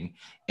encoding,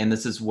 and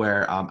this is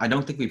where I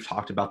don't think we've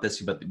talked about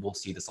this, but we'll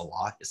see this a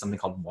lot, is something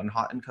called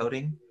one-hot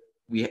encoding.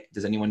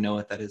 does anyone know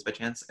what that is by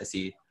chance? I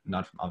see a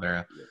nod from Alvaro.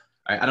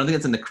 All right, I don't think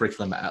it's in the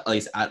curriculum, at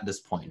least at this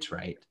point,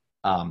 right?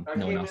 No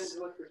one else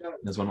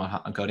knows one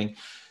hot encoding.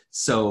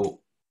 So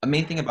a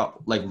main thing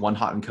about like one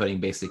hot encoding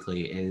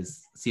basically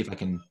is, see if I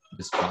can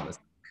just draw this,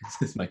 because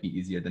this might be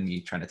easier than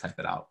me trying to type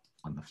it out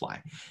on the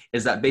fly,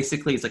 is that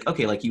basically it's like,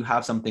 okay, like you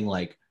have something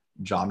like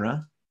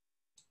genre,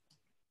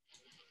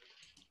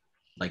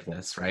 like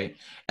this, right?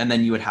 And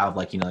then you would have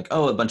like, you know, like,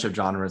 oh, a bunch of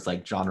genres,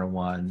 like genre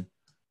one,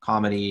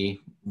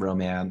 comedy,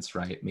 romance,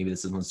 right? Maybe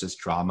this one's just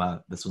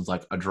drama. This one's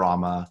like a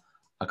drama,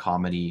 a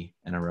comedy,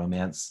 and a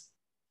romance.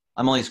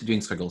 I'm only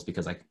doing squiggles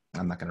because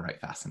I'm not going to write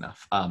fast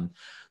enough.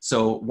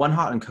 So one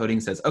hot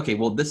encoding says, okay,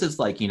 well, this is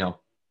like, you know,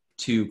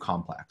 too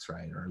complex,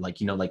 right? Or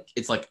like, you know, like,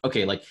 it's like,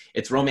 okay, like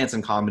it's romance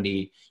and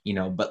comedy, you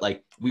know, but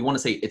like we want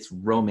to say it's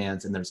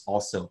romance and there's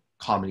also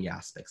comedy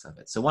aspects of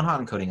it. So one hot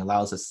encoding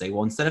allows us to say,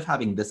 well, instead of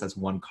having this as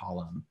one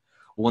column,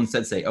 we'll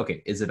instead say,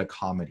 okay, is it a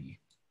comedy?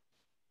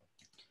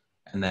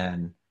 And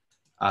then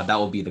that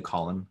will be the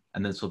column.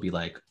 And this will be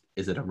like,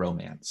 is it a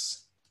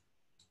romance?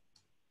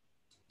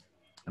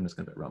 I'm just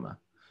going to put Roma.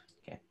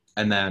 Okay.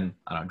 And then,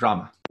 I don't know,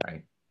 drama,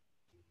 right?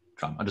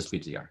 Drama. I'll just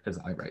BGR because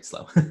I write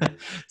slow.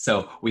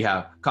 So we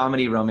have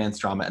comedy, romance,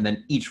 drama, and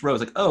then each row is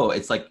like, oh,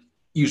 it's like,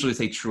 usually we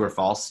say true or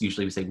false.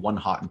 Usually we say one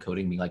hot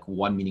encoding, meaning like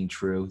 1 meaning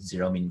true,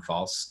 0 meaning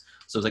false.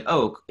 So it's like,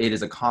 oh, it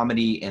is a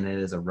comedy and it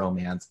is a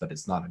romance, but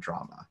it's not a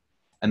drama.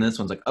 And this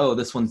one's like, oh,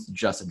 this one's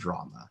just a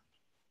drama.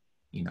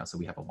 You know, so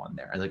we have a 1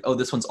 there. And like, oh,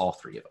 this one's all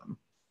 3 of them.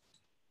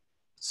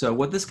 So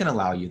what this can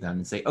allow you then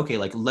is say, okay,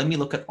 like, let me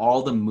look at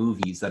all the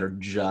movies that are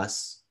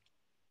just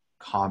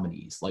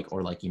comedies, like,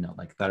 or like, you know,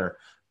 like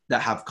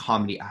that have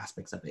comedy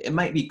aspects of it. It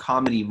might be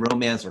comedy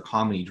romance or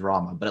comedy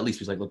drama, but at least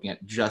we're like looking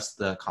at just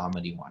the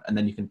comedy one. And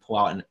then you can pull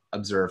out and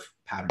observe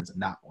patterns in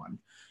that one.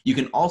 You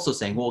can also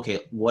say, well,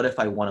 okay, what if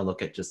I want to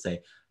look at just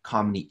say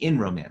comedy in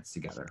romance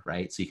together,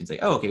 right? So you can say,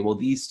 oh, okay, well,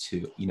 these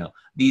two, you know,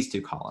 these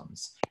 2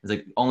 columns. It's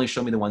like, only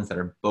show me the ones that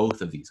are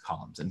both of these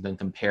columns, and then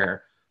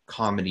compare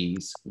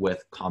comedies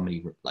with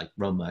comedy, like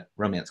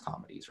romance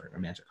comedies, right?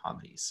 Romantic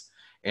comedies.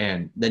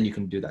 And then you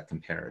can do that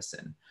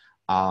comparison.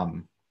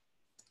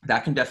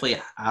 That can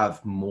definitely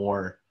have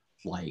more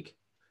like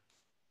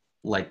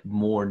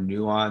more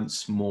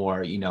nuance,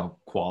 more, you know,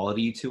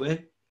 quality to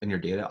it in your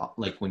data,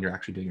 like when you're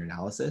actually doing your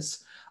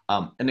analysis.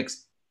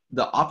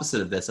 The opposite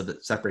of this, of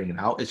it separating it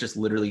out, is just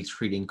literally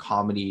treating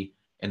comedy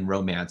and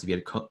romance. If you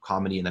had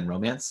comedy and then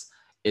romance,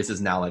 this is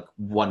now like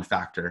one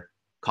factor,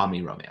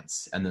 comedy,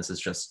 romance, and this is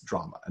just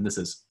drama. And this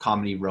is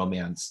comedy,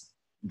 romance,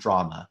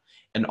 drama.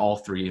 And all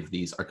 3 of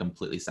these are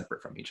completely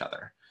separate from each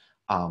other.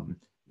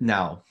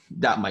 Now,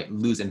 that might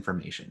lose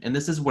information. And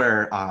this is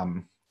where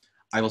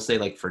I will say,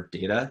 like, for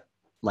data,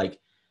 like,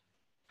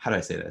 how do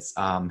I say this?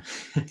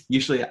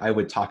 Usually I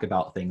would talk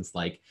about things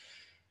like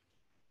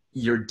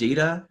your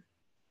data,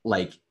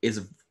 like,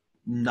 is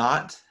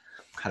not,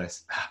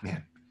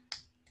 man,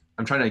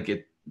 I'm trying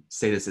to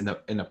say this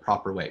in a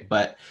proper way,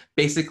 but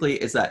basically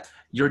is that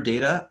your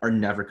data are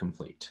never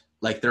complete.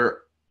 Like, there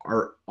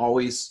are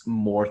always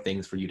more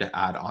things for you to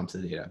add onto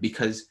the data,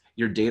 because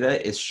your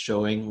data is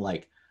showing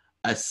like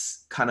a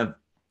kind of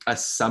a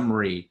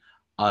summary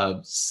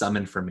of some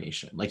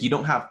information. Like, you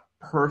don't have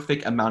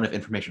perfect amount of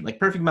information. Like,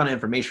 perfect amount of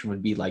information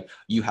would be like,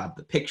 you have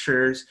the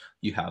pictures,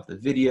 you have the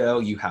video,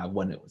 you have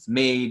when it was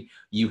made,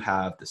 you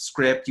have the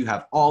script, you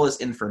have all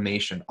this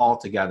information all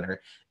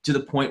together, to the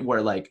point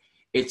where like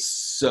it's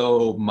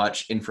so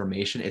much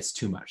information, it's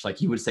too much.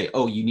 Like, you would say,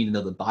 oh, you need to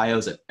know the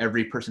bios of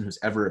every person who's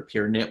ever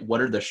appeared in it.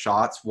 What are the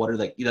shots? What are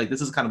like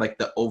this is kind of like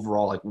the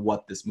overall, like,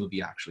 what this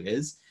movie actually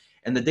is.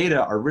 And the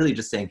data are really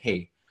just saying,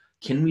 hey,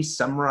 can we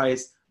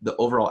summarize the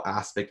overall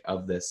aspect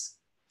of this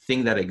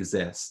thing that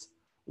exists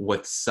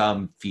with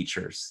some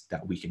features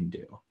that we can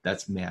do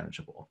that's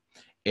manageable?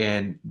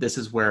 And this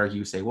is where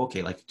you say, well,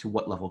 okay, like, to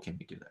what level can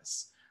we do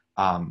this?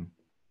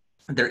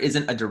 There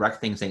isn't a direct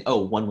thing saying,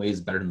 oh, one way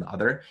is better than the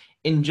other.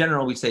 In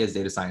general, we say as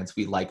data science,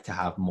 we like to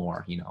have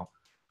more, you know,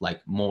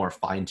 like more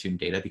fine-tuned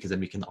data, because then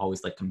we can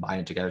always like combine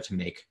it together to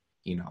make,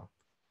 you know,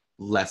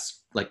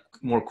 less, like,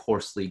 more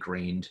coarsely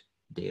grained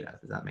data.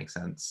 Does that make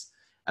sense?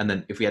 And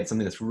then if we had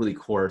something that's really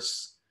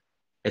coarse,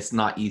 it's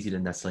not easy to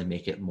necessarily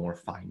make it more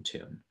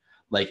fine-tuned.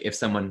 Like, if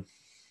someone,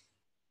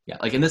 yeah,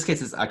 like in this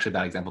case, it's actually a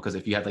bad example, because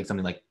if you had like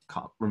something like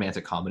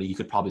romantic comedy, you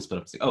could probably split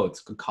up and say, oh,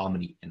 it's a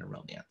comedy and a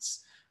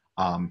romance.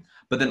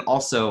 But then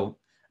also,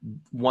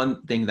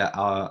 one thing that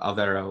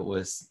Alvaro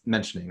was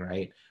mentioning,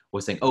 right,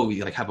 was saying, oh,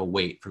 we like have a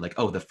weight for like,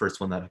 oh, the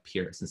first one that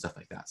appears and stuff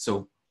like that.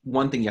 So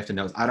one thing you have to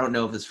know is, I don't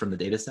know if this is from the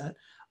data set,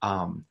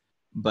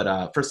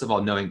 but first of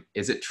all, knowing,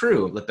 is it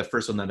true that the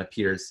first one that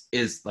appears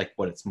is like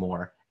what it's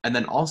more? And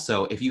then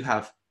also, if you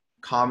have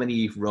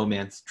comedy,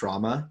 romance,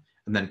 drama,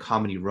 and then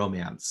comedy,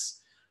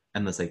 romance,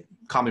 and let's say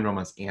comedy,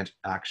 romance, and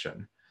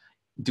action,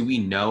 do we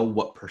know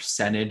what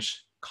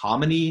percentage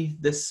comedy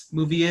this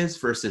movie is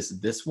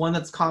versus this one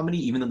that's comedy,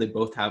 even though they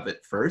both have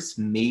it first?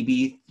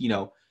 Maybe, you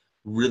know,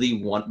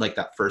 really want, like,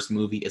 that first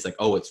movie is like,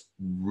 oh, it's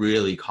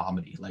really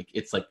comedy. Like,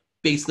 it's like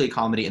basically a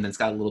comedy, and then it's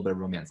got a little bit of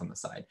romance on the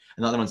side.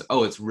 And the other one's,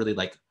 oh, it's really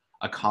like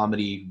a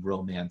comedy,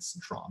 romance,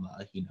 drama,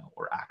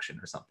 or action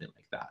or something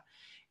like that.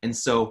 And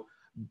so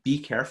be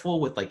careful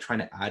with like trying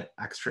to add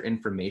extra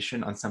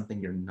information on something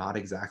you're not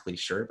exactly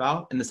sure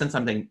about, in the sense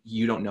something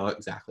you don't know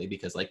exactly,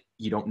 because like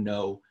you don't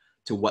know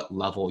to what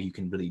level you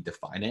can really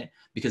define it,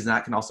 because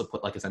that can also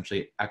put like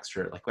essentially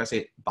extra, like when I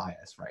say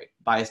bias, right?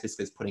 Bias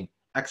basically is putting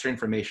extra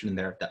information in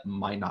there that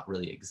might not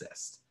really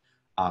exist.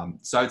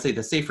 So I would say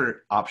the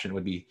safer option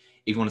would be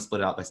if you want to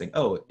split it out by saying,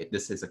 oh,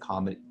 this is a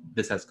comedy,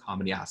 this has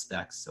comedy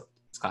aspects, so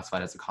it's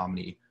classified as a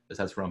comedy. This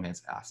has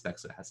romance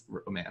aspects, so it has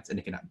romance, and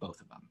it can have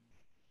both of them.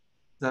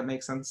 Does that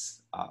make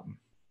sense?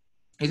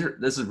 This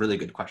is a really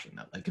good question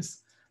though, like,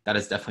 cause that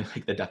is definitely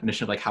like the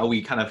definition of like how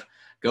we kind of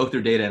go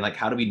through data and like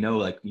how do we know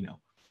like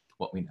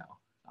what we know.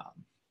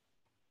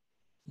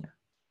 Yeah.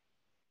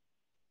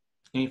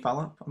 Any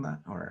follow up on that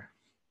or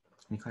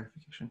any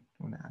clarification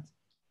you want to add?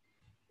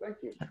 Thank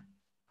you. Yeah.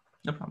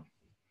 No problem.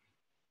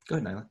 Go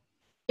ahead, Nyla.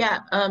 Yeah.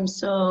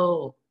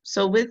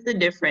 So with the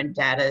different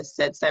data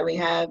sets that we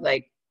have,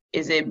 like,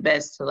 is it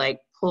best to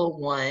like pull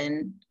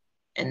one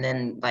and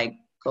then like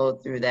go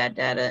through that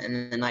data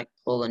and then like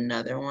pull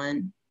another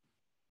one,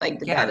 like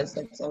the data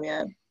sets that we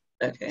have?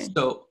 Okay.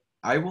 So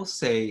I will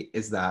say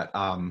is that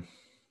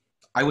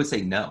I would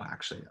say no,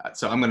 actually.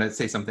 So I'm going to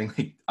say something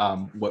like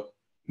what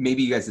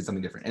maybe you guys did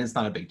something different, and it's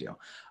not a big deal.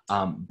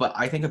 But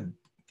I think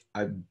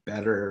a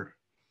better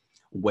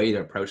way to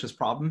approach this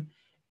problem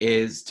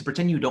is to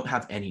pretend you don't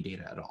have any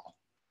data at all.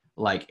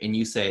 Like, and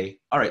you say,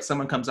 all right,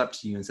 someone comes up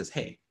to you and says,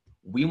 hey,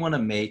 we want to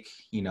make,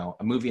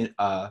 a movie,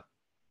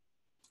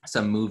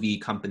 some movie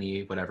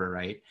company, whatever,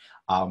 right?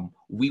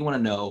 We want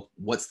to know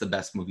what's the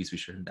best movies we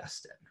should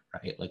invest in,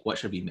 right? Like, what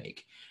should we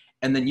make?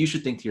 And then you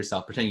should think to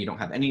yourself, pretending you don't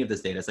have any of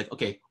this data. It's like,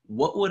 okay,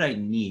 what would I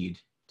need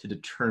to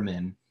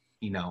determine,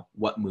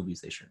 what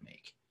movies they should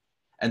make?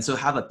 And so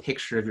have a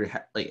picture of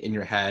like in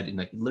your head and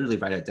like literally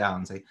write it down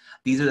and say,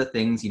 these are the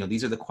things,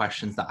 these are the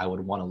questions that I would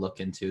want to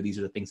look into. These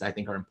are the things I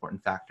think are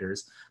important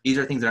factors. These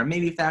are things that are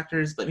maybe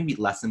factors, but maybe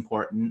less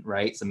important,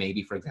 right? So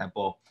maybe, for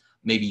example,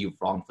 maybe you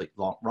wrongly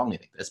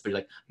think this, but you're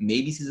like,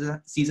 maybe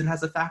season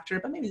has a factor,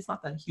 but maybe it's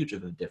not that huge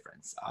of a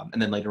difference.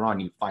 And then later on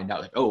you find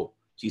out like, oh,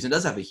 season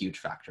does have a huge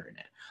factor in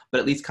it, but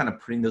at least kind of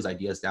putting those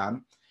ideas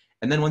down.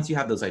 And then once you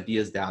have those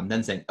ideas down,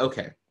 then saying,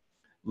 okay,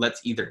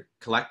 let's either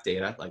collect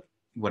data, like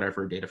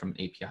whatever data from an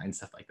API and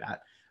stuff like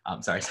that.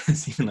 Sorry,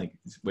 Stephen like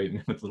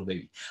waving with little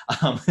baby.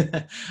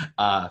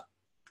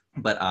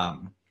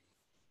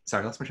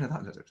 Sorry, lost my train of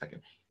thought for a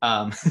second.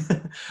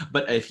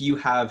 But if you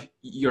have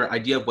your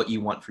idea of what you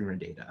want from your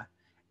data,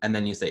 and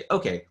then you say,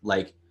 okay,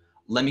 like,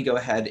 let me go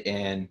ahead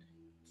and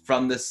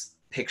from this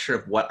picture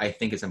of what I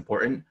think is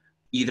important,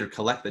 either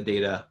collect the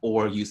data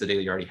or use the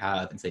data you already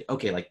have and say,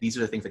 okay, like these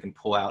are the things I can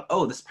pull out.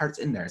 Oh, this part's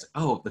in there. It's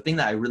like, oh, the thing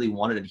that I really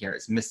wanted in here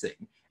is missing.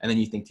 And then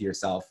you think to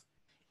yourself,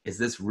 is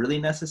this really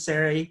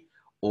necessary?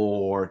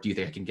 Or do you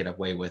think I can get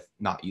away with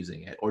not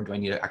using it? Or do I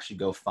need to actually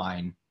go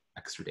find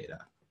extra data?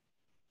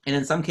 And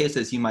in some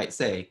cases, you might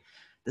say,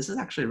 this is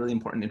actually really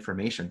important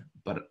information,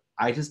 but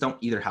I just don't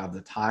either have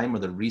the time or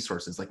the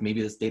resources. Like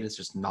maybe this data is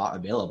just not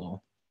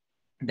available,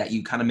 that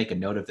you kind of make a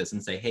note of this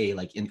and say, hey,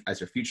 like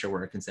as your future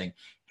work and saying,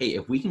 hey,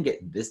 if we can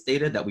get this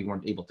data that we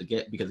weren't able to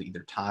get because of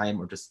either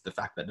time or just the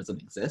fact that it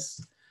doesn't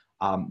exist,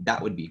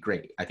 that would be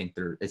great. I think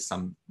there is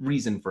some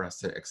reason for us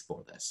to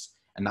explore this.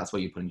 And that's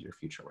what you put into your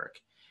future work.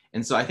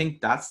 And so I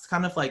think that's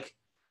kind of like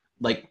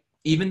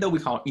even though we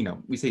call,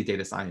 we say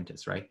data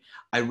scientists, right?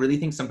 I really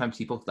think sometimes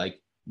people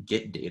like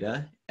get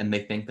data and they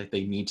think that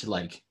they need to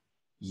like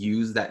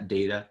use that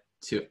data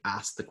to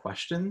ask the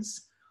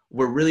questions,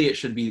 where really it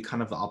should be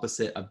kind of the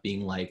opposite of being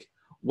like,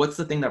 what's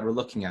the thing that we're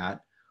looking at?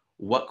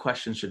 What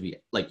questions should we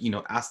like,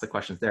 ask the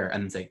questions there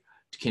and then say,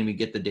 can we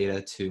get the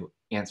data to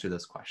answer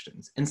those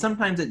questions? And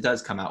sometimes it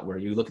does come out where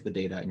you look at the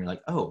data and you're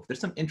like, oh,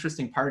 there's some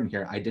interesting part in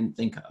here I didn't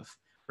think of,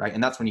 right?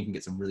 And that's when you can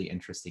get some really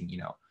interesting,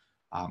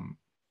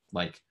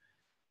 like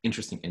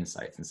interesting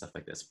insights and stuff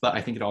like this. But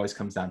I think it always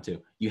comes down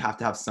to, you have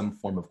to have some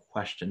form of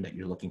question that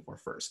you're looking for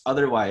first.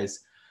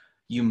 Otherwise,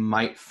 you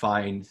might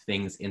find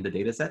things in the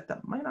data set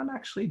that might not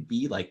actually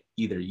be like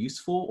either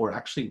useful or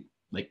actually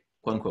like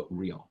quote unquote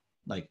real.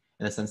 Like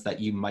in the sense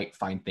that you might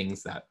find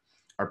things that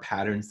are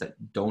patterns that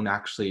don't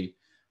actually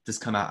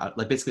just come out,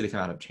 like basically they come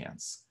out of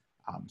chance.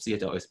 So you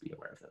have to always be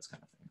aware of those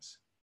kind of things.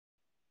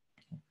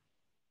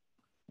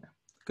 Yeah,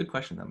 good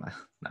question though,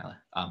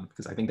 Nyla,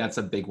 because I think that's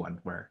a big one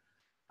where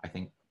I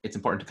think it's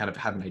important to kind of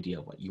have an idea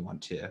of what you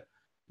want to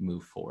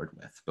move forward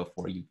with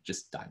before you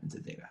just dive into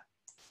data.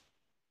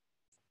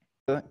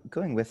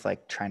 Going with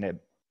like trying to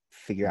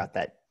figure out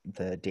that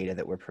the data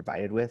that we're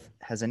provided with,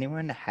 has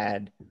anyone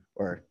had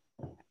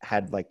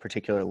like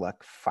particular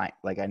luck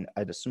like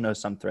I just know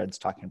some threads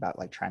talking about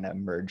like trying to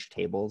merge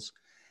tables.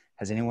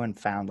 Has anyone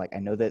found, like, I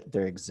know that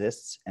there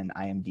exists an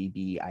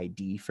IMDb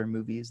ID for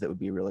movies that would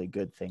be a really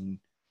good thing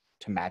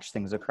to match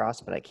things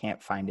across, but I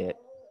can't find it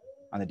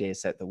on the data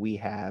set that we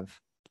have.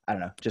 I don't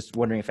know, just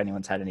wondering if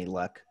anyone's had any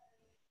luck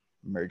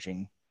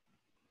merging.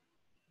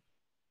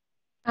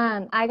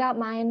 I got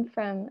mine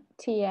from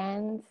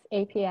TN's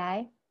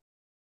API,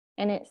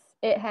 and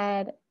it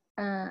had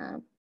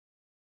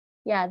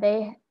yeah,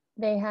 they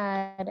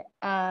had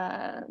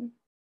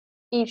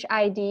each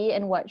ID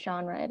and what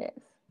genre it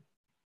is.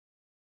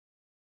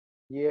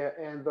 Yeah,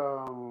 and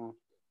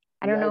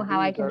I don't know how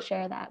I IDs can are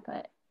share that,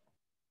 but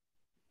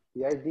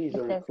the IDs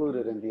if are there's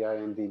included in the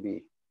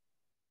IMDb.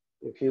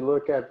 If you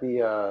look at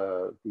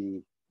the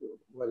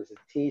what is it,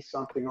 T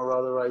something or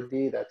other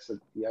ID, that's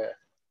the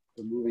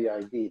movie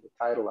ID, the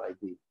title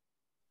ID.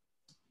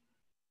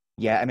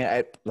 Yeah, I mean,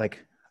 I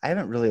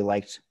haven't really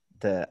liked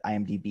the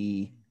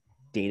IMDb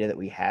data that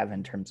we have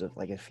in terms of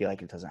like I feel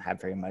like it doesn't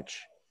have very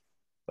much.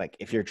 Like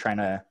if you're trying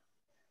to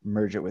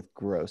merge it with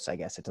gross, I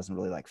guess it doesn't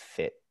really like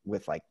fit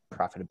with like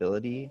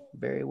profitability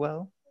very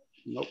well.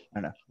 Nope.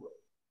 I don't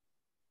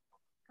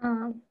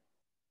know.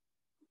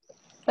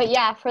 But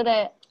yeah, for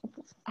the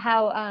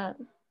how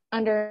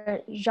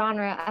under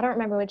genre, I don't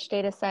remember which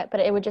data set, but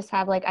it would just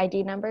have like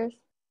ID numbers.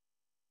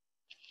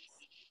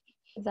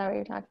 Is that what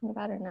you're talking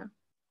about or no?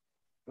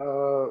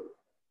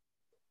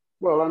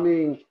 Well, I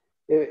mean,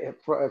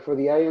 for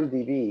the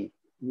IMDb,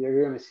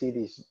 you're going to see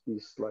these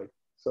like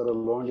sort of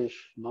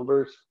longish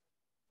numbers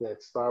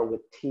that start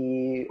with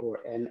T or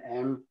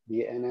NM.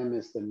 The NM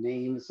is the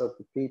names of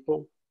the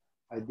people.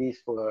 IDs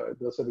for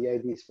those are the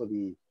IDs for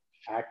the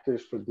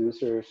actors,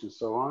 producers, and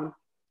so on.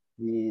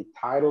 The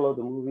title of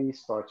the movie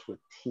starts with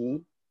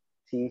T.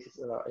 T.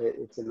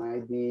 It's an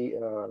ID.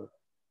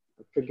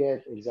 I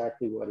forget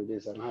exactly what it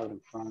is. I don't have it in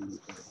front of me.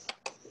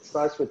 It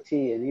starts with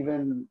T,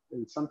 and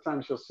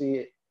sometimes you'll see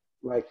it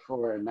like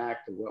for an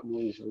actor, what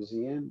movies was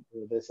he in?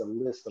 There's a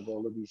list of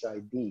all of these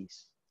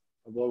IDs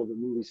of all of the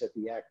movies that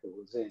the actor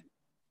was in.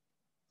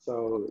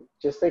 So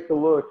just take a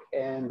look,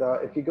 and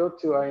if you go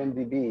to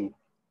IMDb,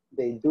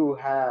 they do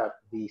have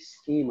the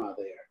schema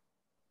there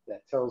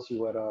that tells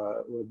you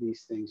what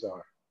these things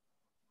are.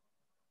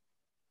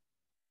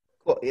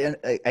 Well, and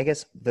I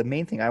guess the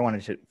main thing I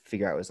wanted to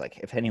figure out was like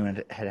if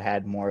anyone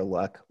had more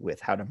luck with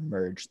how to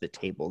merge the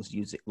tables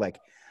using like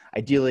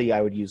ideally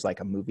I would use like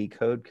a movie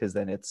code because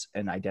then it's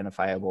an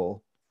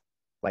identifiable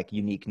like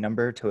unique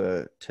number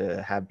to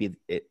have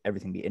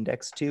everything be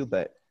indexed to,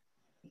 but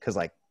because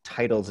like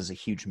titles is a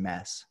huge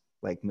mess.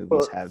 Like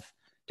movies have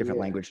different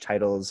language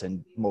titles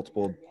and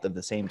multiple of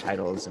the same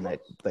titles, and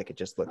it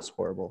just looks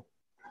horrible.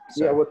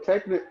 So. Yeah, well,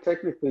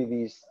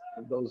 technically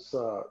those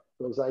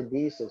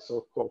IDs, the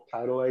so-called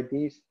title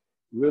IDs,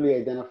 really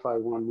identify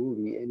one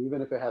movie, and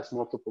even if it has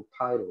multiple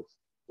titles,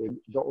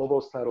 all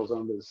those titles are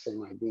under the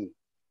same ID,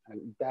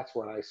 and that's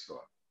what I saw.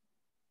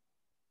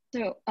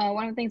 So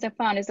one of the things I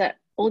found is that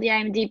all the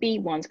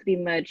IMDb ones could be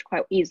merged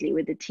quite easily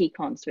with the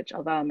TCONs, which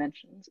Alvaro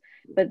mentions,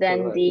 but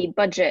then the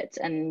budget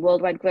and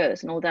worldwide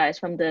gross and all that is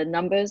from the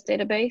numbers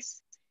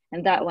database,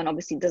 and that one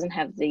obviously doesn't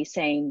have the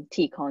same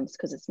TCONs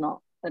because it's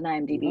not an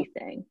IMDb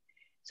thing.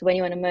 So when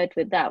you want to merge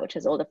with that, which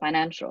has all the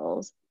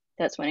financials,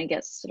 that's when it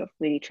gets sort of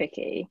really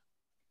tricky.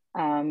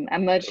 I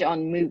merged it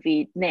on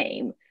movie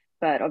name,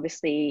 but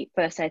obviously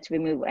first I had to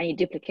remove any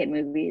duplicate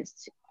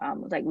movies,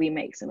 like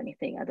remakes and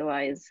anything.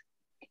 Otherwise,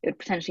 it would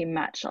potentially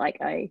match like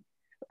a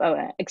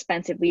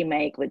expensive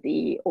remake with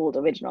the old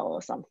original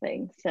or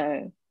something.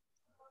 So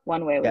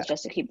one way was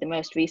just to keep the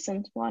most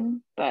recent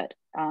one, but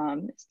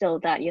still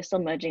that you're still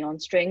merging on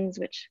strings,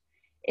 which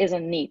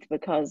isn't neat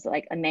because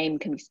like a name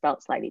can be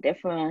spelled slightly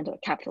different or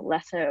a capital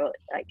letter, or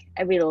like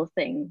every little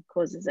thing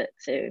causes it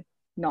to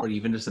not. Or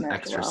even just an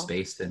extra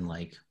space in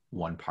like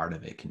one part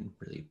of it can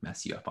really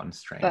mess you up on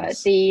strings. But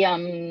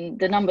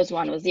the numbers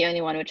one was the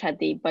only one which had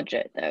the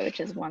budget though, which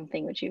is one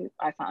thing which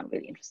I found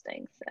really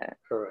interesting. So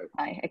correct.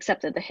 I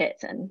accepted the hit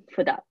and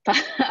put that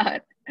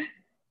part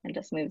and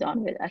just moved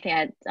on with. I think I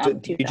had so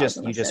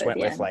you just went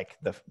with like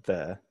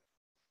the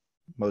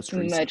most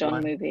recent merge on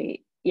one?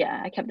 Movie.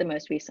 Yeah, I kept the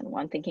most recent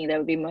one, thinking they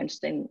would be more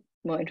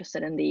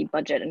interested in the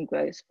budget and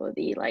gross for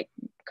the like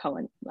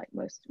current, like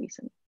most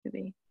recent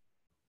movie.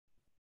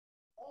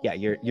 Yeah,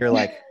 you're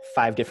like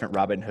 5 different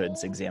Robin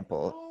Hoods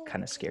example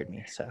kind of scared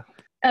me. So.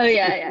 Oh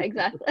yeah,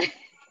 exactly.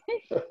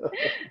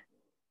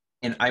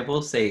 And I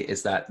will say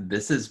is that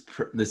this is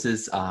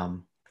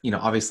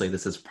obviously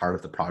this is part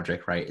of the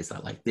project, right? Is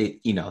that like the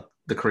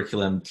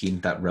curriculum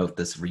team that wrote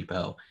this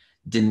repo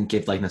didn't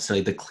give like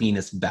necessarily the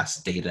cleanest,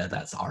 best data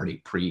that's already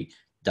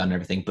pre-done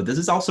everything. But this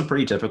is also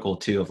pretty typical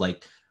too of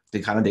like the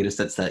kind of data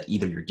sets that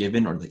either you're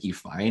given or that you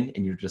find,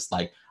 and you're just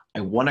like, I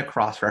want to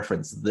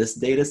cross-reference this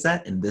data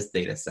set and this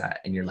data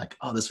set. And you're like,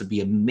 oh, this would be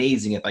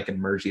amazing if I could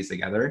merge these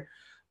together.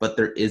 But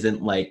there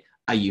isn't like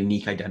a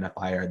unique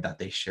identifier that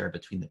they share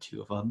between the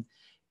two of them.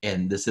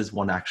 And this is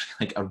one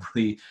actually like a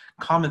really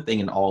common thing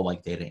in all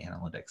like data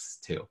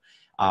analytics too.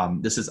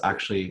 This is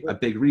actually a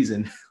big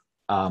reason.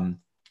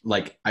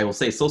 Like I will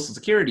say Social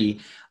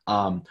Security,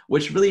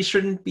 which really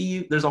shouldn't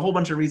be, there's a whole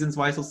bunch of reasons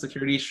why Social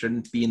Security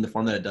shouldn't be in the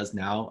form that it does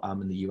now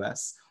in the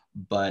US,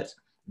 but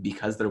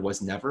because there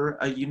was never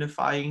a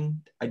unifying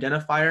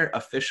identifier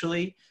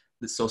officially,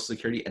 the Social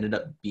Security ended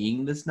up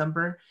being this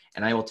number.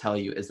 And I will tell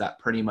you is that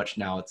pretty much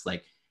now it's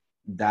like,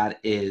 that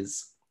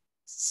is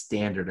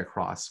standard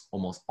across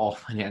almost all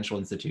financial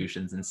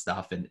institutions and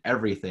stuff and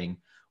everything,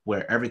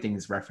 where everything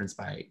is referenced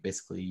by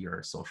basically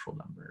your social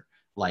number.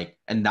 Like,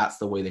 and that's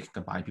the way they can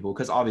combine people,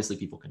 because obviously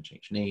people can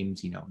change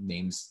names, you know,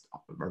 names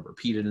are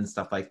repeated and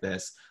stuff like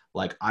this.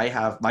 Like I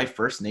have, my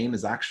first name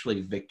is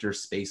actually Victor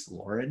Space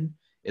Lauren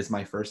is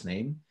my first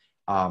name.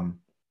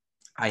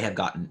 I have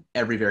gotten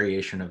every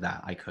variation of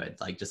that I could,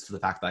 like just for the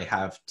fact that I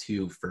have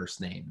two first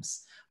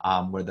names,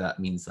 where that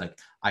means like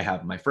I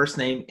have my first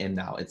name and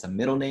now it's a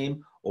middle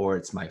name, or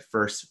it's my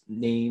first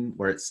name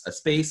where it's a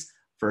space,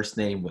 first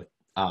name with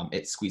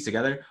it squeezed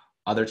together.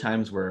 Other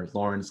times where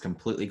Lauren's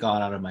completely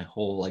gone out of my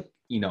whole, like,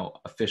 you know,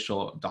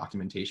 official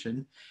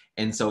documentation.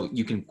 And so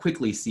you can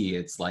quickly see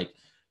it's like,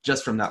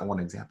 just from that one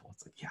example,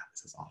 it's like, yeah,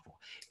 this is awful.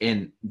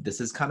 And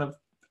this is kind of,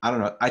 I don't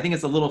know, I think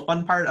it's a little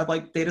fun part of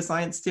like data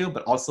science too,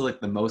 but also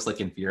like the most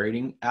like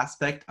infuriating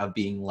aspect of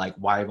being like,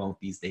 why won't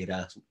these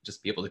data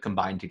just be able to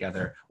combine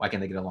together? Why can't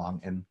they get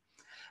along? And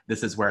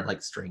this is where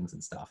like strings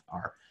and stuff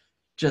are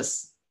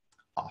just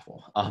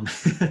awful,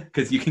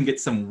 because you can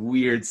get some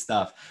weird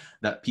stuff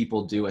that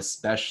people do,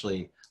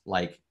 especially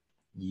like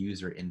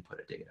user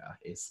input data.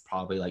 It's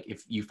probably like,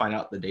 if you find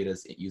out the data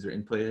is user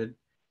inputted,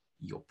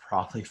 you'll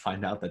probably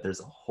find out that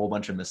there's a whole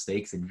bunch of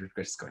mistakes, and you're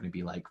just going to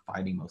be like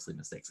finding mostly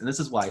mistakes. And this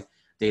is why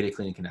data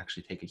cleaning can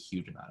actually take a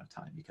huge amount of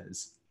time,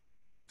 because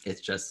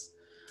it's just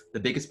the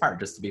biggest part,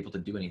 just to be able to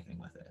do anything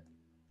with it.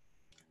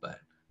 But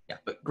yeah,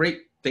 but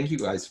great. Thank you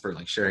guys for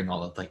like sharing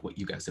all of like what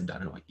you guys have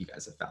done and what you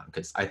guys have found.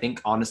 Because I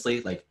think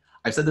honestly, like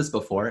I've said this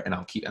before and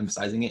I'll keep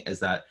emphasizing it, is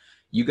that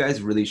you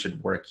guys really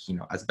should work, you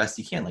know, as best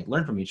you can, like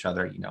learn from each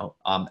other, you know.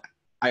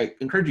 I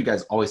encourage you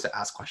guys always to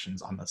ask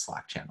questions on the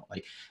Slack channel.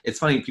 Like, it's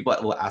funny, people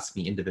will ask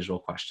me individual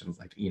questions,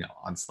 like, you know,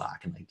 on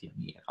Slack and like DM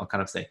me, and I'll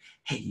kind of say,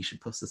 hey, you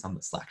should post this on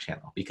the Slack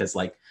channel, because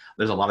like,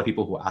 there's a lot of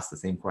people who ask the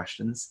same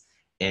questions,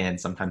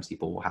 and sometimes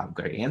people will have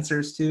great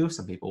answers too.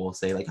 Some people will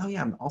say like, oh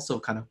yeah, I'm also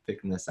kind of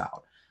figuring this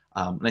out.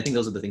 And I think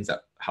those are the things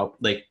that help,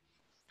 like,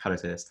 how do I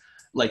say this?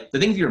 Like the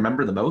things you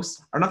remember the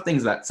most are not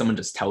things that someone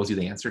just tells you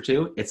the answer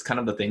to. It's kind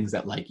of the things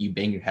that like you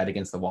bang your head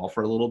against the wall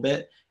for a little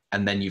bit,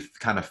 and then you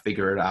kind of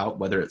figure it out,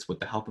 whether it's with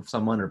the help of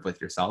someone or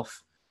with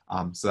yourself.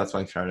 So that's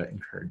why I try to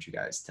encourage you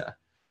guys to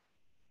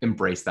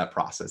embrace that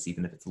process,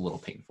 even if it's a little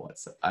painful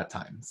at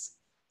times.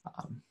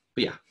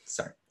 But yeah,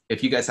 sorry.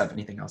 If you guys have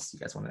anything else you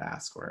guys wanted to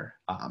ask or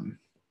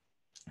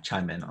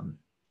chime in on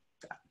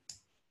that.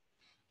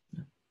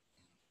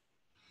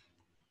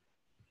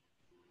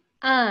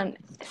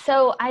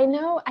 So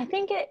I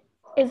think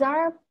is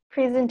our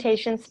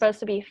presentation supposed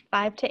to be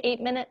 5 to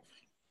 8 minutes?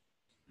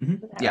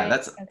 Mm-hmm. Yeah, right?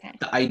 That's okay.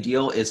 The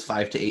ideal is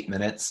 5 to 8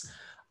 minutes.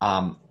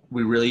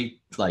 We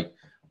really like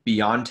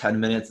beyond 10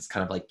 minutes, it's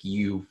kind of like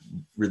you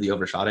really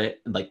overshot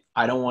it. And like,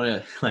 I don't want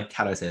to, like,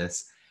 how do I say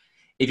this?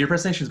 If your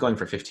presentation is going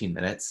for 15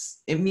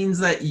 minutes, it means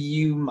that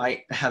you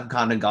might have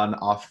kind of gone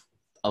off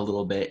a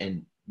little bit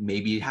and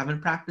maybe you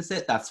haven't practiced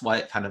it. That's why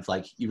it kind of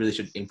like, you really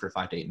should aim for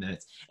 5 to 8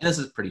 minutes. And this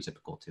is pretty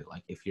typical too.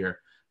 Like if you're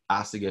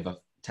asked to give a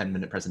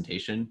 10-minute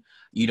presentation,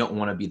 you don't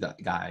want to be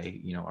that guy,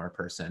 you know, or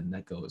person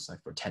that goes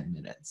like for 10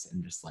 minutes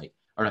and just like,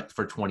 or like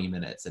for 20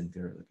 minutes and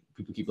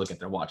people keep looking at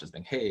their watches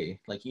being, hey,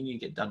 like you need to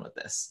get done with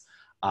this.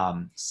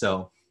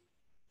 So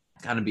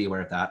kind of be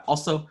aware of that.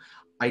 Also,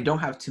 I don't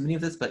have too many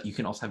of this, but you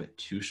can also have it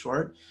too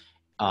short.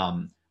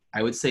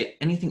 I would say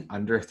anything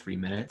under 3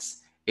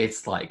 minutes,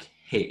 it's like,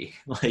 hey,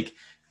 like,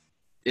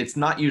 it's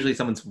not usually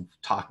someone's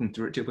talking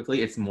through it too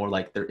quickly. It's more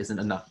like there isn't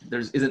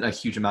a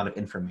huge amount of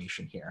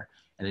information here,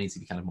 and it needs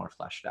to be kind of more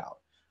fleshed out.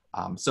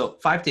 So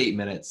 5 to 8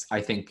 minutes, I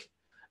think,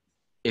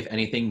 if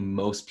anything,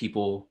 most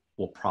people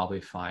will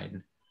probably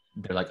find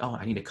they're like, oh,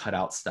 I need to cut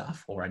out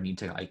stuff, or I need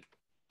to like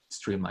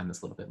streamline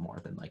this a little bit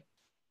more than like,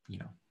 you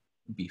know,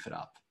 beef it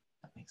up.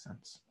 That makes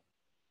sense.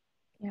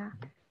 Yeah,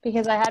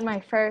 because I had my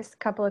first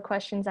couple of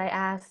questions I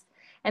asked,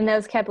 and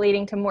those kept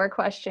leading to more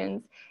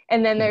questions.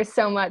 And then there's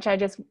so much,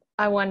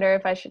 I wonder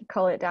if I should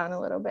cull it down a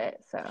little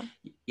bit. So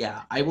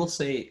yeah, I will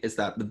say is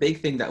that the big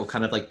thing that will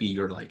kind of like be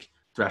your like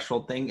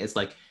threshold thing is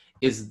like,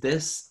 is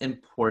this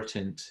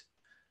important?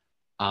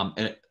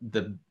 And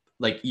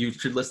like you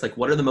should list like,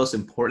 what are the most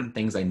important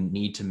things I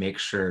need to make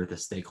sure the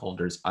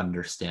stakeholders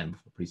understand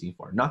before presenting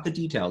for? Not the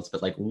details,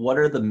 but like, what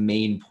are the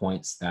main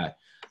points that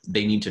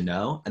they need to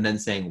know? And then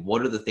saying,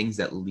 what are the things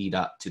that lead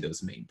up to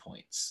those main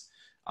points?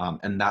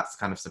 And that's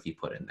kind of stuff you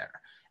put in there.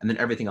 And then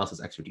everything else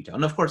is extra detail.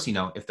 And of course, you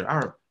know, if there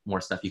are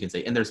more stuff you can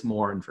say, and there's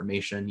more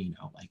information, you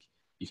know, like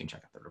you can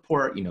check out the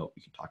report, you know,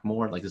 you can talk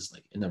more, like this is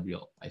like in a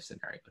real life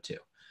scenario too.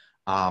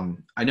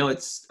 I know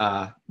it's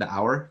the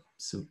hour,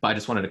 but I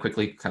just wanted to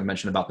quickly kind of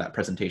mention about that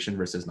presentation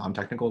versus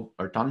non-technical,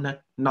 or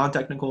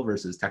non-technical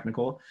versus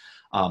technical.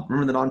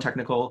 Remember the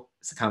non-technical,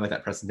 it's kind of like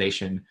that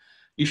presentation.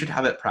 You should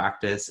have it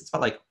practice. It's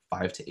about like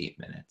 5 to 8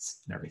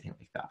 minutes and everything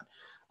like that.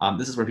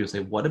 This is where people say,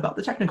 what about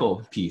the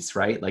technical piece,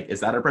 right? Like,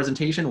 is that a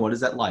presentation? What is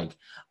that like?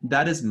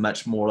 That is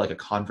much more like a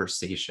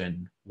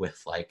conversation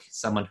with like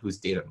someone who's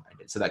data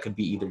minded. So that could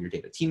be either your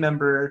data team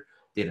member,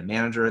 data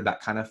manager, that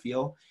kind of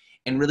feel.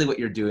 And really what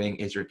you're doing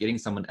is you're getting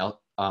someone else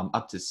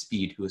up to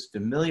speed who is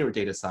familiar with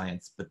data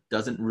science, but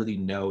doesn't really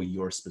know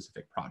your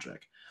specific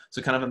project.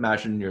 So kind of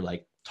imagine you're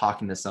like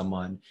talking to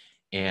someone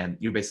and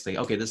you're basically,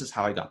 okay, this is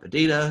how I got the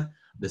data.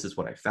 this is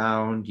what I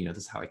found, you know,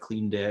 this is how I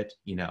cleaned it,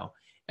 you know,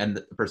 and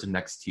the person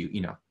next to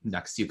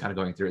you, kind of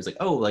going through is like,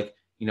 oh, like,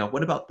 you know,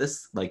 what about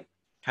this? Like,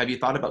 have you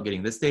thought about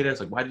getting this data? It's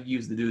like, why did you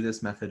do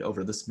this method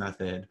over this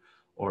method?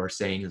 Or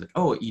saying is like,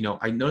 oh, you know,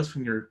 I noticed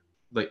from your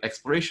like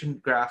exploration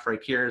graph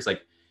right here is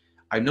like,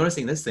 I'm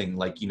noticing this thing,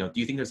 like, you know,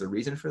 do you think there's a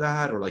reason for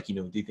that? Or like, you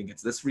know, do you think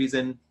it's this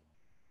reason?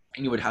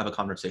 And you would have a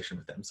conversation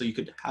with them. So you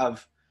could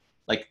have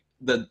like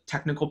the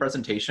technical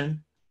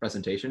presentation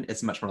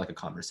is much more like a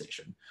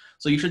conversation.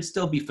 So you should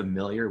still be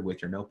familiar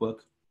with your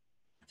notebook,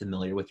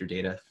 familiar with your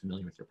data,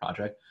 familiar with your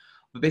project.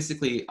 But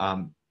basically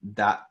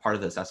that part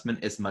of the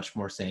assessment is much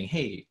more saying,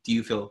 hey,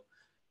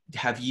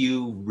 have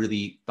you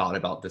really thought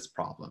about this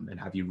problem? And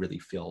have you really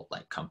feel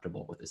like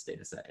comfortable with this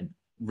data set? And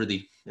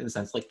really, in a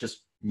sense, like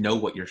just know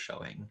what you're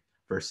showing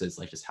versus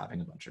like just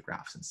having a bunch of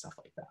graphs and stuff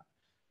like that.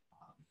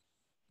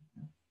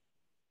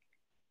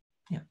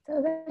 Yeah.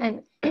 So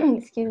then,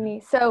 excuse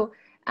me. So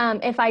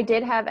if I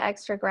did have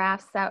extra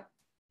graphs that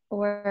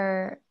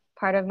were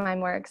part of my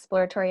more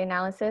exploratory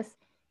analysis,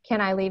 can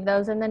I leave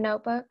those in the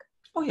notebook?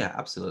 Oh yeah,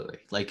 absolutely.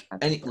 Like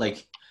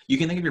you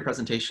can think of your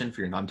presentation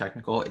for your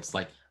non-technical. It's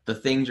like the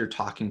things you're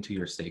talking to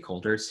your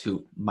stakeholders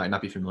who might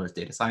not be familiar with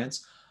data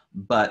science,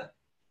 but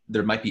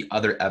there might be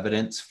other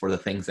evidence for the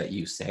things that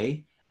you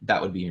say that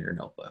would be in your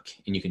notebook,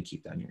 and you can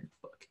keep that in your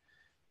notebook.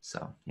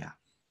 So yeah.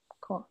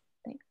 Cool.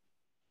 Thanks.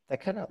 That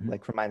kind of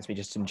like reminds me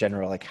just in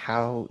general, like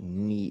how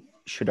neat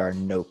should our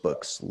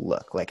notebooks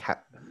look? Like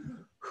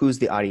who's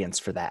the audience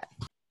for that?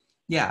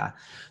 Yeah.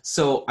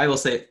 So I will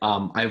say,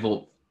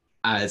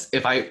 as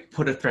if I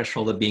put a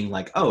threshold of being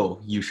like,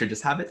 oh, you should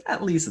just have it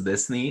at least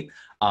this neat,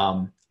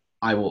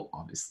 I will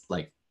obviously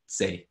like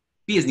say,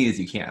 be as neat as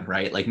you can,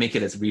 right? Like make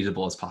it as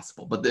readable as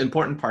possible. But the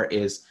important part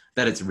is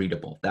that it's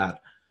readable.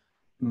 That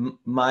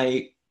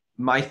my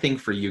thing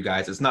for you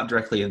guys is not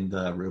directly in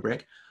the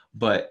rubric,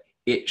 but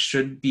it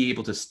should be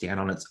able to stand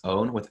on its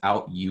own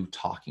without you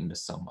talking to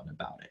someone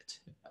about it,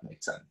 if that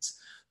makes sense.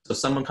 So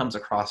someone comes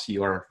across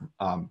your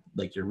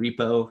like your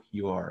repo,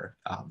 your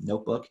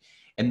notebook,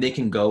 and they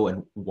can go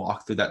and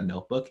walk through that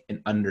notebook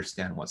and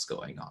understand what's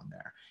going on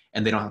there.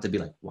 And they don't have to be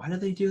like, why do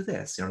they do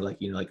this? Or like,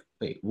 you know, like,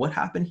 wait, what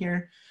happened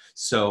here?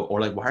 So, or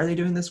like, why are they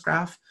doing this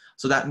graph?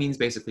 So that means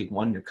basically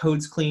one, your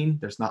code's clean.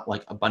 There's not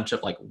like a bunch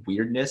of like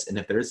weirdness. And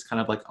if there's kind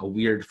of like a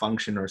weird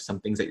function or some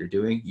things that you're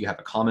doing, you have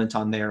a comment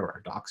on there or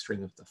a doc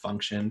string of the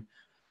function.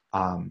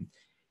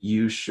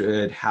 You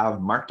should have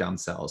markdown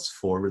cells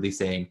for really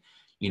saying,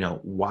 you know,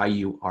 why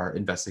you are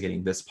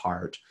investigating this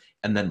part.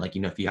 And then like,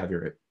 you know, if you have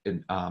your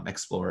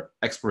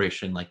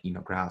exploration, like, you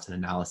know, graphs and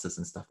analysis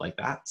and stuff like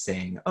that,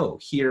 saying, oh,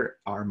 here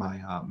are my,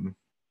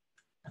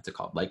 what's it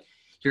called? Like,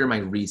 here are my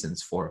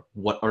reasons for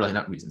what, or like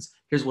not reasons,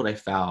 here's what I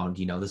found,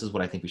 you know, this is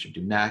what I think we should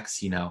do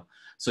next, you know.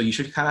 So you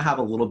should kind of have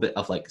a little bit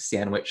of like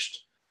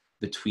sandwiched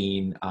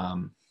between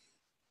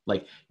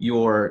like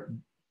your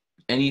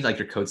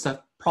code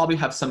stuff, probably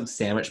have some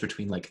sandwich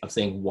between like of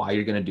saying why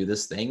you're going to do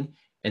this thing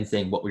and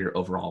saying what were your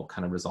overall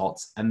kind of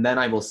results. And then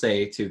I will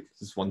say too,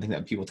 this is one thing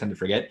that people tend to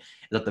forget,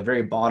 is at the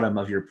very bottom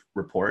of your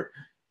report,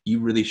 you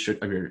really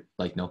should, of your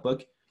like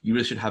notebook, you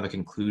really should have a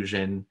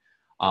conclusion,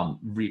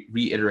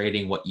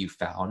 reiterating what you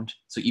found.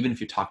 So even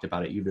if you talked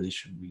about it, you really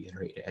should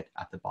reiterate it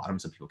at the bottom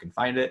so people can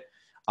find it,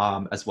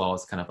 as well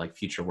as kind of like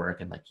future work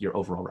and like your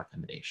overall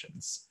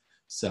recommendations.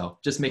 So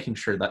just making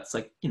sure that's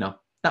like, you know,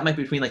 that might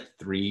be between like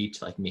 3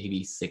 to like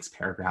maybe 6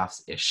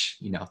 paragraphs-ish,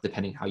 you know,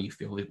 depending how you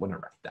feel we want to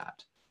write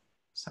that.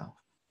 So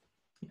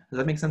yeah. Does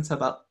that make sense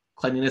about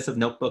cleanliness of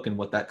notebook and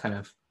what that kind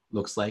of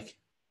looks like?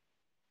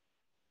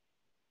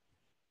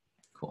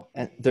 Cool.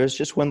 And there's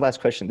just one last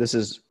question. This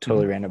is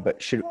totally random,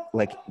 but should,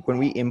 like, when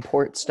we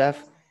import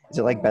stuff, is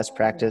it like best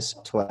practice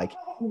to like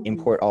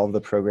import all of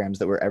the programs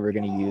that we're ever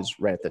going to use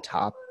right at the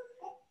top?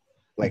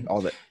 Like all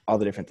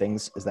the different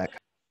things? Is that?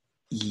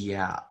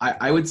 Yeah,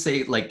 I would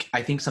say like,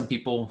 I think sometimes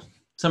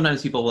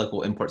people like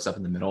will import stuff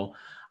in the middle.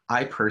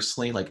 I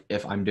personally, like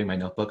if I'm doing my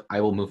notebook, I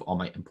will move all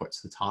my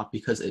imports to the top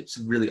because it's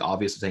really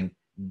obvious saying,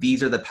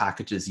 these are the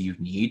packages you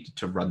need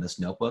to run this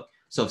notebook.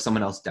 So if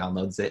someone else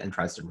downloads it and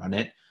tries to run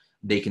it,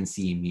 they can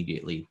see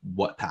immediately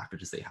what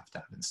packages they have to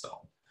have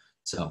installed.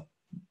 So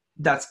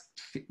that's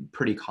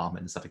pretty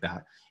common and stuff like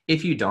that.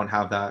 If you don't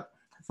have that,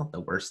 it's not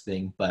the worst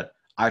thing, but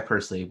I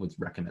personally would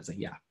recommend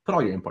saying, yeah, put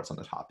all your imports on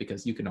the top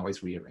because you can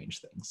always rearrange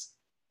things.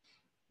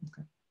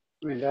 Okay.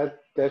 I mean,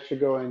 that should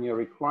go in your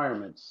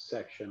requirements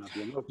section of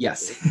your notebook.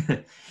 Yes,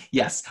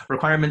 yes,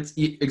 requirements,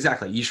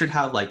 exactly. You should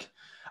have like,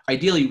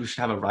 ideally we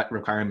should have a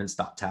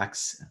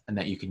requirements.txt and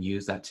that you can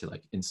use that to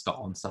like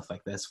install and stuff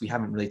like this. We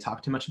haven't really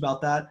talked too much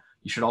about that.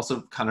 You should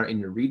also kind of in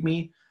your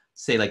README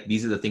say like,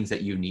 these are the things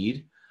that you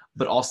need.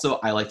 But also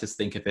I like to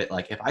think of it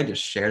like, if I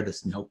just share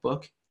this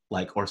notebook,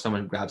 like, or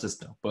someone grabs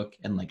this notebook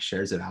and like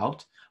shares it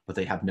out, but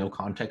they have no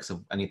context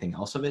of anything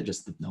else of it,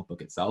 just the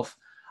notebook itself.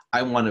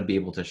 I want to be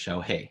able to show,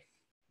 hey,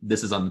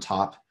 this is on the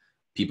top.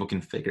 People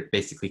can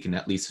basically can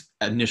at least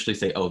initially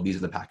say, oh, these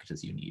are the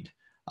packages you need.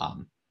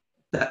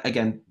 That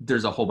again,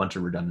 there's a whole bunch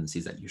of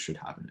redundancies that you should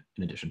have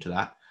in addition to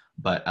that.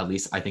 But at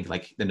least I think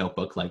like the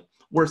notebook, like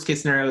worst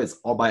case scenario is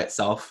all by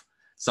itself.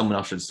 someone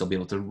else should still be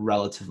able to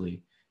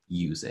relatively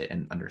use it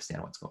and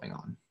understand what's going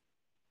on.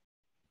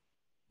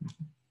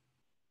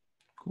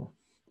 Cool.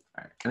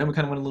 All right. I know we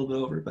kind of went a little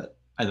bit over, but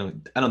I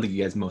don't think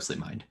you guys mostly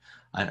mind.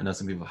 I know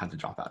some people have to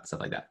drop out and stuff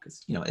like that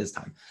because, you know, it is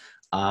time.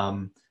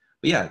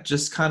 But yeah,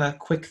 just kind of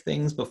quick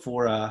things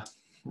before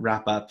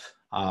wrap up.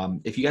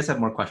 If you guys have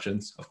more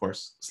questions, of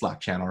course, Slack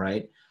channel,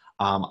 right?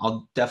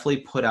 I'll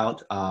definitely put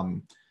out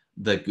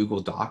the Google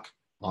Doc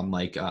on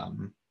like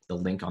the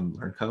link on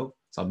LearnCo.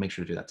 So I'll make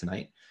sure to do that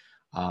tonight.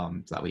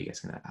 So that way you guys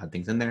can add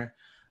things in there.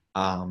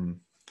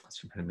 Let's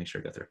try to make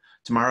sure I go through.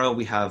 Tomorrow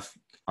we have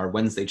our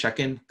Wednesday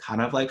check-in,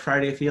 kind of like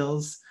Friday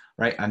feels,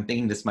 right? I'm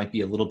thinking this might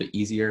be a little bit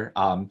easier.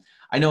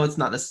 I know it's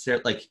not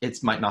necessarily like,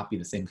 it might not be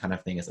the same kind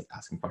of thing as like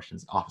asking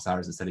questions, office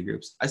hours and study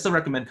groups. I still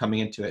recommend coming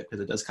into it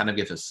because it does kind of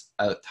give us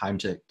a time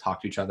to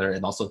talk to each other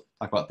and also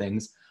talk about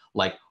things.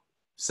 Like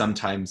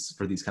sometimes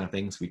for these kind of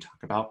things, we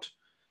talk about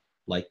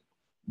like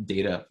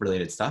data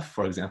related stuff.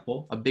 For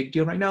example, a big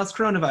deal right now is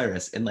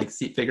coronavirus and like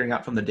figuring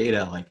out from the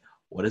data, like,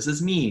 what does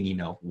this mean? You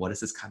know, what does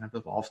this kind of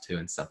evolve to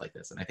and stuff like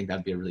this? And I think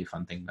that'd be a really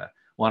fun thing to,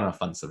 well, I don't know if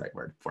fun's the right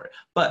word for it,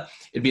 but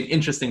it'd be an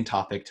interesting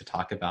topic to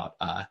talk about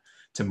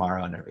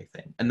tomorrow and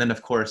everything. And then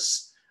of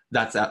course,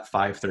 that's at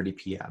 5:30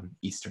 p.m.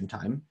 Eastern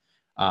time.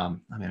 I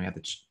mean, we have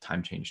the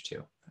time change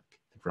too. I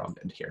think we're all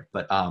good here.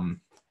 But,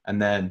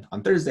 and then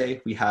on Thursday,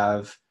 we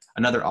have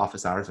another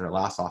office hours, our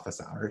last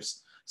office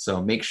hours.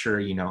 So make sure,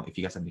 you know, if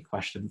you guys have any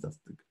questions, that's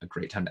a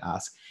great time to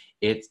ask.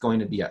 It's going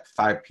to be at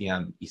 5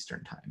 p.m.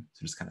 Eastern time.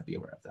 So just kind of be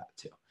aware of that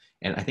too.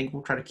 And I think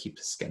we'll try to keep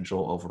the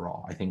schedule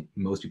overall. I think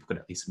most people could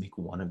at least make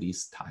one of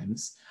these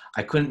times.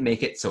 I couldn't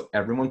make it so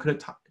everyone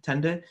could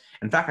attend it.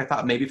 In fact, I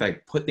thought maybe if I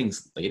put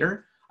things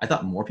later, I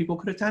thought more people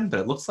could attend,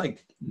 but it looks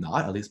like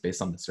not, at least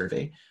based on the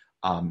survey.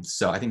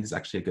 So I think it's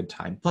actually a good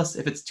time. Plus,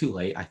 if it's too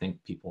late, I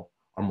think people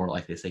are more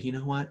likely to say, you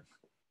know what?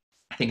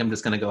 I think I'm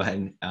just going to go ahead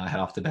and head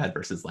off to bed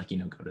versus like, you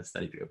know, go to a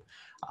study group.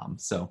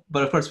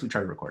 But of course we try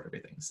to record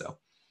everything. So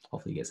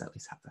hopefully you guys at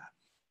least have that.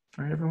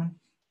 All right, everyone.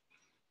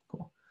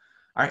 Cool.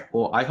 All right.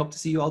 Well, I hope to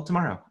see you all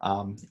tomorrow.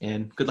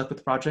 And good luck with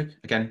the project.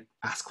 Again,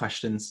 ask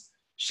questions,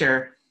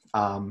 share,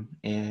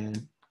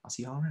 and I'll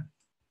see you all around.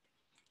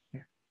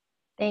 Here.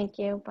 Thank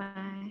you.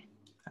 Bye.